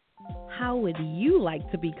 How would you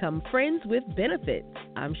like to become friends with benefits?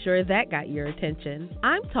 I'm sure that got your attention.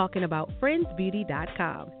 I'm talking about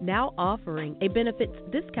friendsbeauty.com, now offering a benefits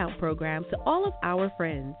discount program to all of our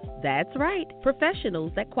friends. That's right.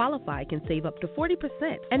 Professionals that qualify can save up to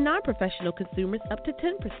 40% and non-professional consumers up to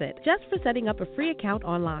 10% just for setting up a free account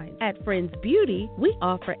online. At Friends Beauty, we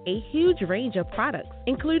offer a huge range of products,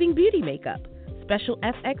 including beauty makeup, special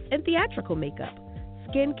FX and theatrical makeup,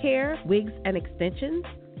 skincare, wigs and extensions,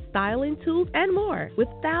 styling tools, and more, with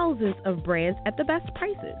thousands of brands at the best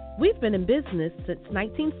prices. We've been in business since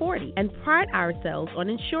 1940 and pride ourselves on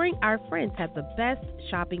ensuring our friends have the best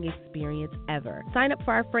shopping experience ever. Sign up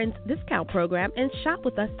for our Friends discount program and shop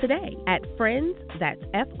with us today at Friends, that's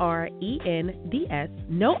FRENDS,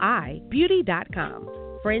 no I, beauty.com.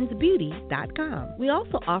 friendsbeauty.com. We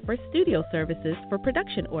also offer studio services for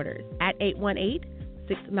production orders at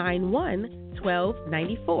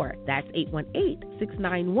 818-691-1294. That's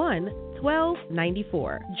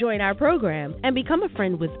 818-691-1294. Join our program and become a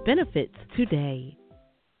friend with benefits today.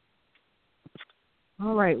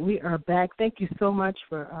 All right, we are back. Thank you so much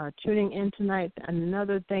for tuning in tonight.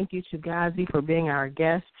 Another thank you to Ngozi for being our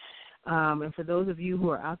guest. And for those of you who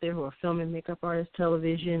are out there who are filming Makeup Artist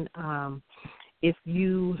Television, if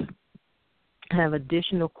you have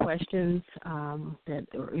additional questions that,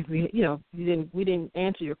 or if we didn't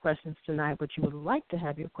answer your questions tonight, but you would like to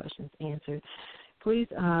have your questions answered, please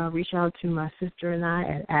reach out to my sister and I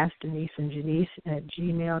at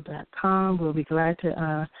AskDeniseandJanice@gmail.com. We'll be glad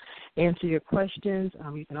to answer your questions.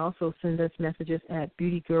 You can also send us messages at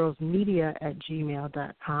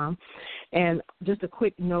beautygirlsmedia@gmail.com. And just a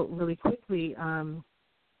quick note really quickly,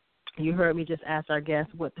 you heard me just ask our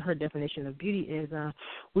guest what her definition of beauty is.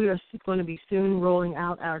 We are going to be soon rolling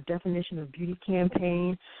out our definition of beauty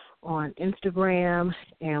campaign on Instagram,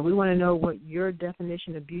 and we want to know what your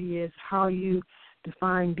definition of beauty is, how you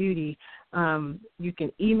define beauty. You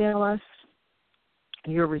can email us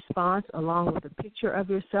your response along with a picture of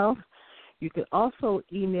yourself. You could also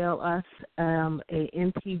email us a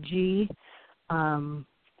MPG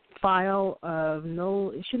file of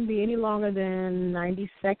it shouldn't be any longer than 90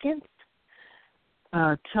 seconds,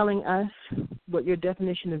 telling us what your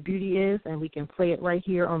definition of beauty is, and we can play it right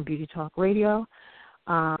here on Beauty Talk Radio.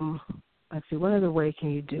 Let's see, what other way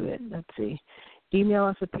can you do it? Let's see. Email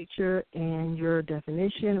us a picture and your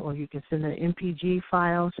definition, or you can send an MPG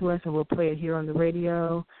file to us, and we'll play it here on the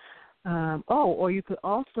radio. Or you could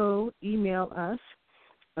also email us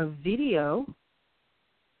a video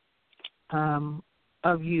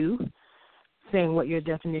of you saying what your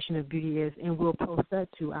definition of beauty is, and we'll post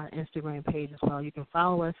that to our Instagram page as well. You can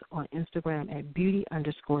follow us on Instagram at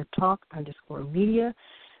beauty_talk_media.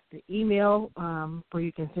 The email where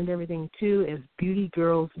you can send everything to is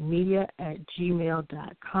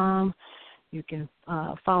beautygirlsmedia@gmail.com. You can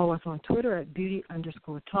follow us on Twitter at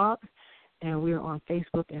beauty_talk, and we're on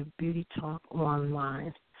Facebook at Beauty Talk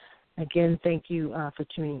Online. Again, thank you for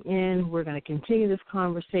tuning in. We're going to continue this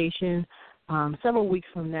conversation several weeks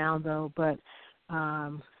from now, though, but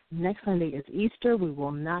next Sunday is Easter. We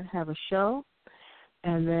will not have a show.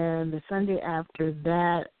 And then the Sunday after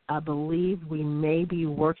that, I believe we may be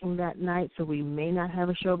working that night, so we may not have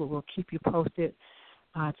a show, but we'll keep you posted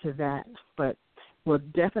to that. But we'll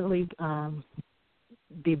definitely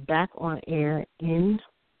be back on air in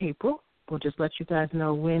April. We'll just let you guys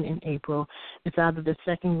know when in April. It's either the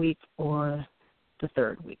second week or the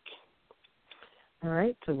third week. All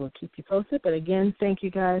right, so we'll keep you posted. But again, thank you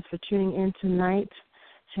guys for tuning in tonight.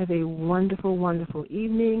 Have a wonderful, wonderful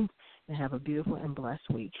evening, and have a beautiful and blessed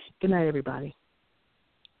week. Good night, everybody.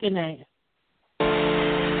 Good night.